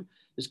Hashem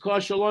is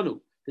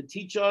kashalanu, to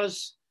teach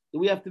us that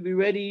we have to be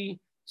ready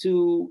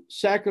to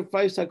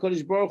sacrifice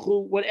HaKadosh Baruch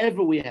Hu,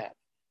 whatever we have,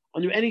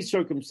 under any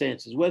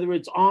circumstances, whether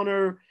it's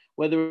honor,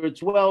 whether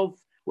it's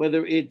wealth,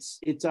 whether it's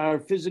our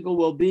physical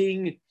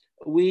well-being.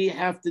 We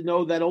have to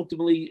know that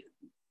ultimately,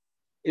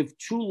 if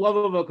true love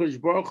of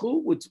HaKadosh Baruch Hu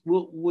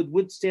would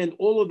withstand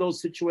all of those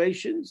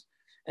situations,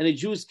 and a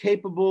Jew is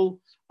capable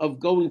of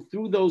going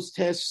through those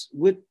tests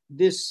with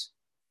this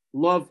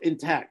love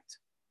intact.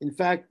 In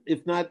fact,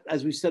 if not,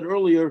 as we said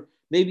earlier,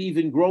 maybe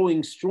even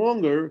growing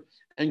stronger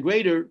and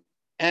greater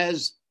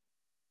as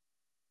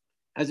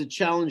a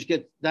challenge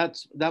gets that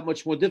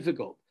much more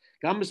difficult.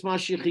 Okay,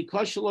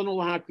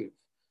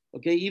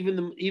 even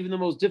the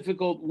most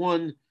difficult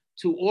one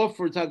to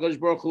offer to HaKadosh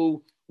Baruch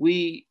Hu,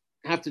 we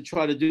have to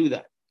try to do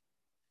that.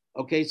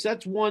 Okay, so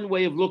that's one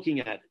way of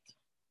looking at it.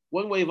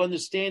 One way of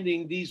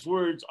understanding these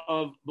words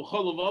of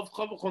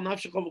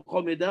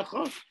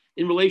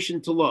in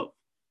relation to love.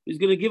 He's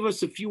going to give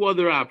us a few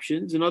other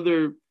options and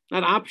other,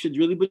 not options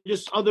really, but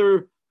just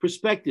other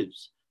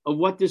perspectives of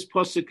what this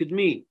pasuk could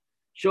mean.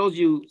 Shows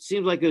you,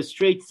 seems like a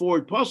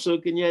straightforward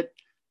pasuk, and yet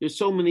there's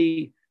so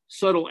many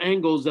subtle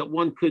angles that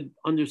one could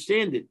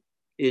understand it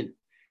in.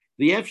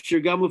 The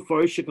Efshir Gamu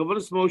Farish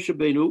Kavanas Moshe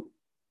Benu,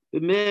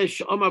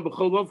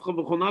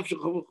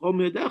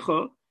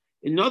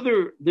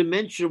 another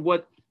dimension of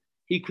what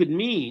he could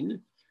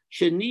mean.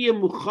 Basically,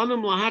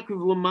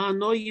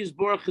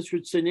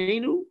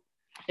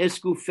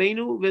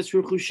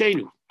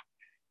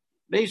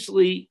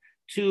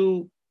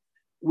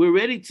 we're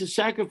ready to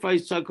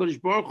sacrifice to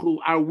HaKadosh Baruch Hu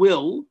our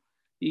will.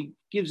 He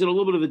gives it a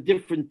little bit of a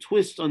different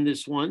twist on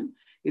this one.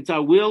 It's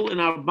our will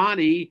and our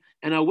body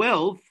and our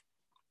wealth,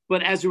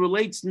 but as it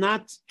relates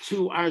not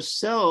to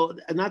ourselves,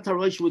 not to our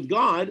relation with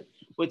God,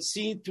 but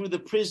seen through the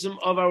prism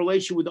of our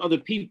relation with other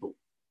people.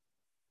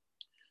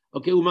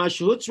 Okay,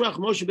 Moshe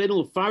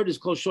Benu is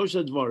called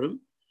Shosha Dvarim.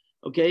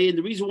 Okay, and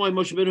the reason why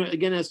Moshe Benu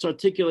again has to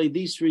articulate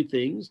these three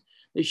things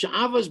is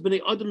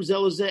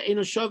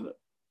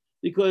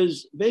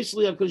because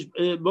basically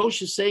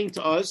Moshe is saying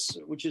to us,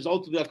 which is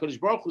ultimately HaKadosh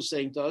Baruch Hu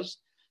saying to us,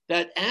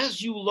 that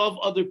as you love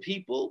other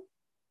people,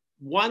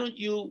 why don't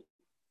you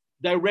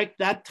direct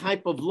that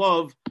type of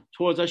love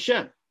towards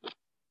Hashem?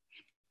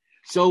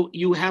 So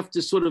you have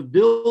to sort of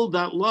build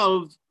that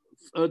love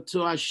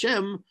to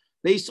Hashem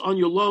based on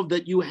your love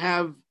that you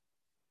have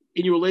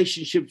in your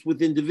relationships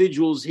with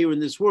individuals here in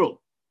this world.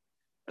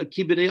 The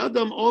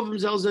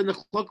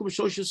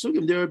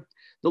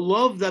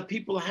love that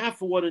people have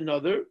for one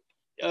another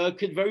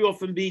could very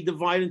often be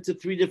divided into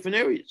three different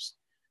areas.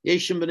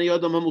 There's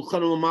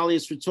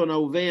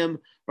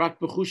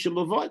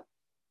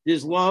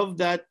love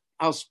that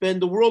I'll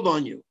spend the world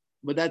on you,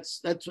 but that's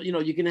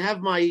you can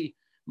have my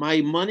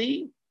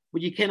money,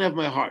 but you can't have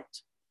my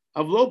heart.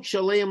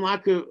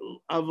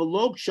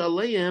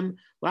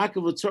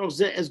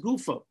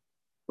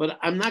 But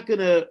I'm not going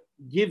to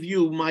give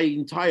you my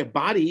entire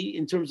body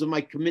in terms of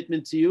my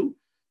commitment to you,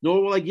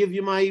 nor will I give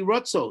you my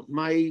ratzon,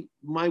 my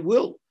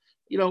will.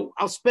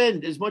 I'll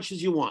spend as much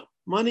as you want.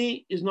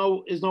 Money is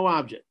no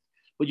object,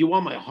 but you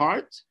want my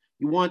heart,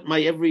 you want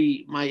my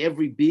every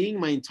being,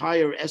 my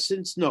entire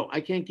essence. No, I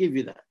can't give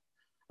you that.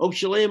 But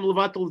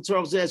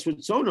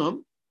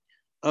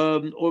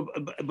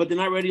they're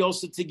not ready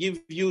also to give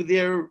you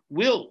their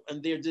will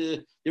and their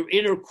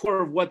inner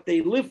core of what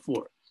they live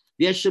for.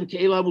 There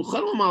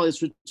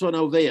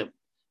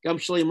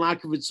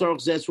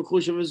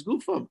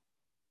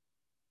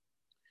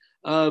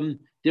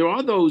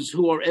are those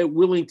who are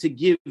willing to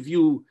give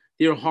you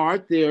their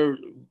heart, their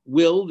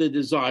will, their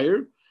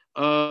desire.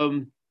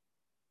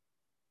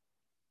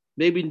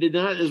 Maybe they're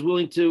not as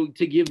willing to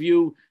give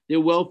you their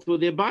wealth or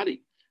their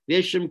body.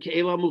 Those who are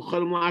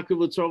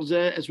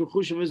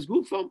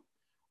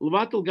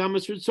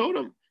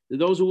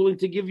willing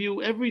to give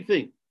you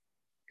everything.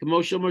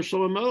 Like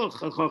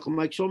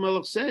Shlomo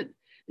Melech said,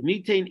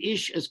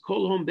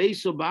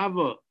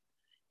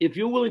 if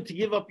you're willing to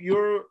give up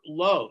your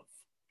love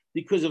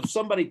because of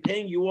somebody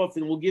paying you off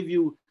and will give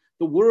you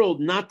the world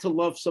not to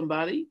love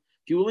somebody,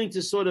 if you're willing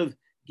to sort of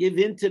give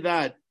into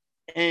that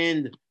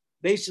and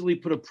basically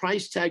put a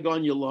price tag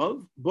on your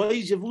love, what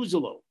a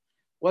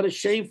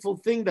shameful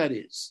thing that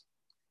is.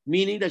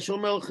 Meaning that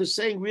Shlomo Melech is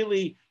saying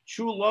really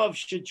true love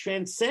should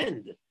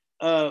transcend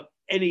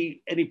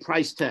any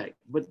price tag,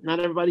 but not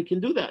everybody can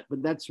do that.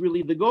 But that's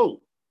really the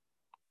goal.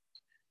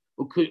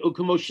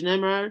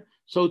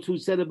 So too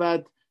said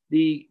about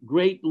the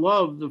great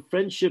love, the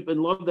friendship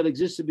and love that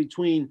existed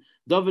between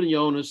David and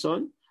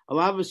Yonasan.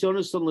 Ahavas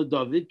Yonasan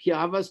leDavid, ki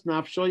Ahavas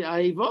nafshoy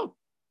aheva.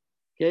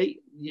 Okay,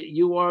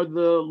 you are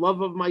the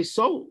love of my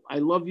soul. I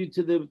love you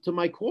to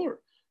my core.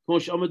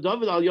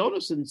 David al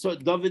Yonasan. So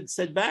David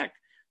said back,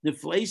 my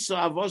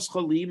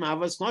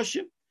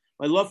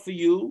love for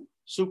you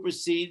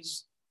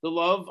supersedes the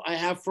love I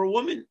have for a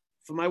woman,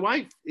 for my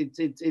wife.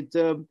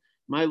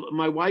 My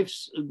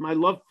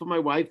love for my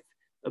wife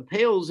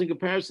pales in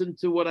comparison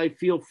to what I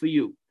feel for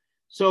you.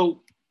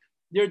 So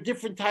there are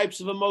different types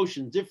of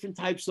emotions, different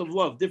types of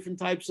love, different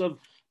types of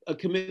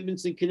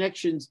commitments and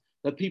connections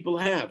that people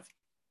have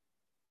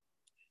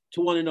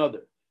to one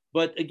another.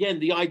 But again,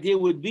 the idea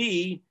would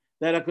be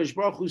that HaKadosh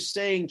Baruch Hu is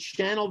saying,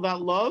 channel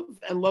that love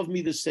and love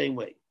me the same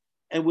way.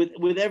 And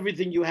with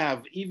everything you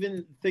have,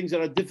 even things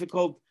that are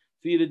difficult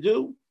for you to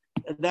do,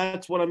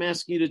 that's what I'm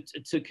asking you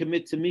to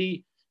commit to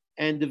me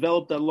and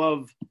develop that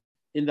love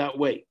in that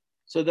way.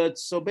 So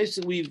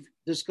basically we've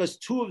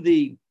discussed two of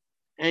the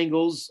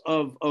angles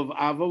of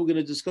Ava. We're going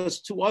to discuss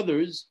two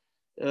others.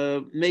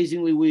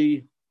 Amazingly,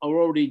 we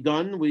already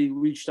done. We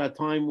reached our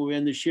time where we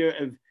end the share.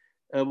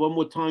 One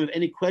more time, if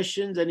any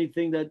questions,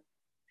 anything that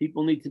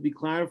people need to be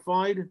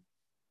clarified,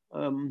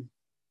 I'm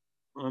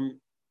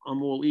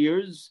all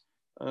ears.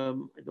 I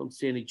don't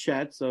see any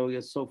chat, so I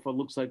guess so far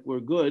looks like we're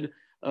good.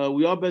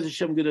 We are, Bez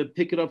Hashem, going to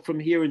pick it up from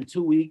here in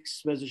 2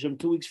 weeks, Bez Hashem,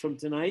 2 weeks from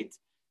tonight.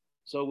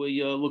 So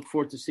we look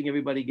forward to seeing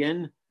everybody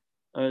again,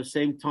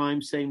 same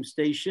time, same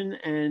station.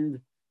 And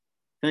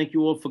thank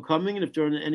you all for coming. And if there are any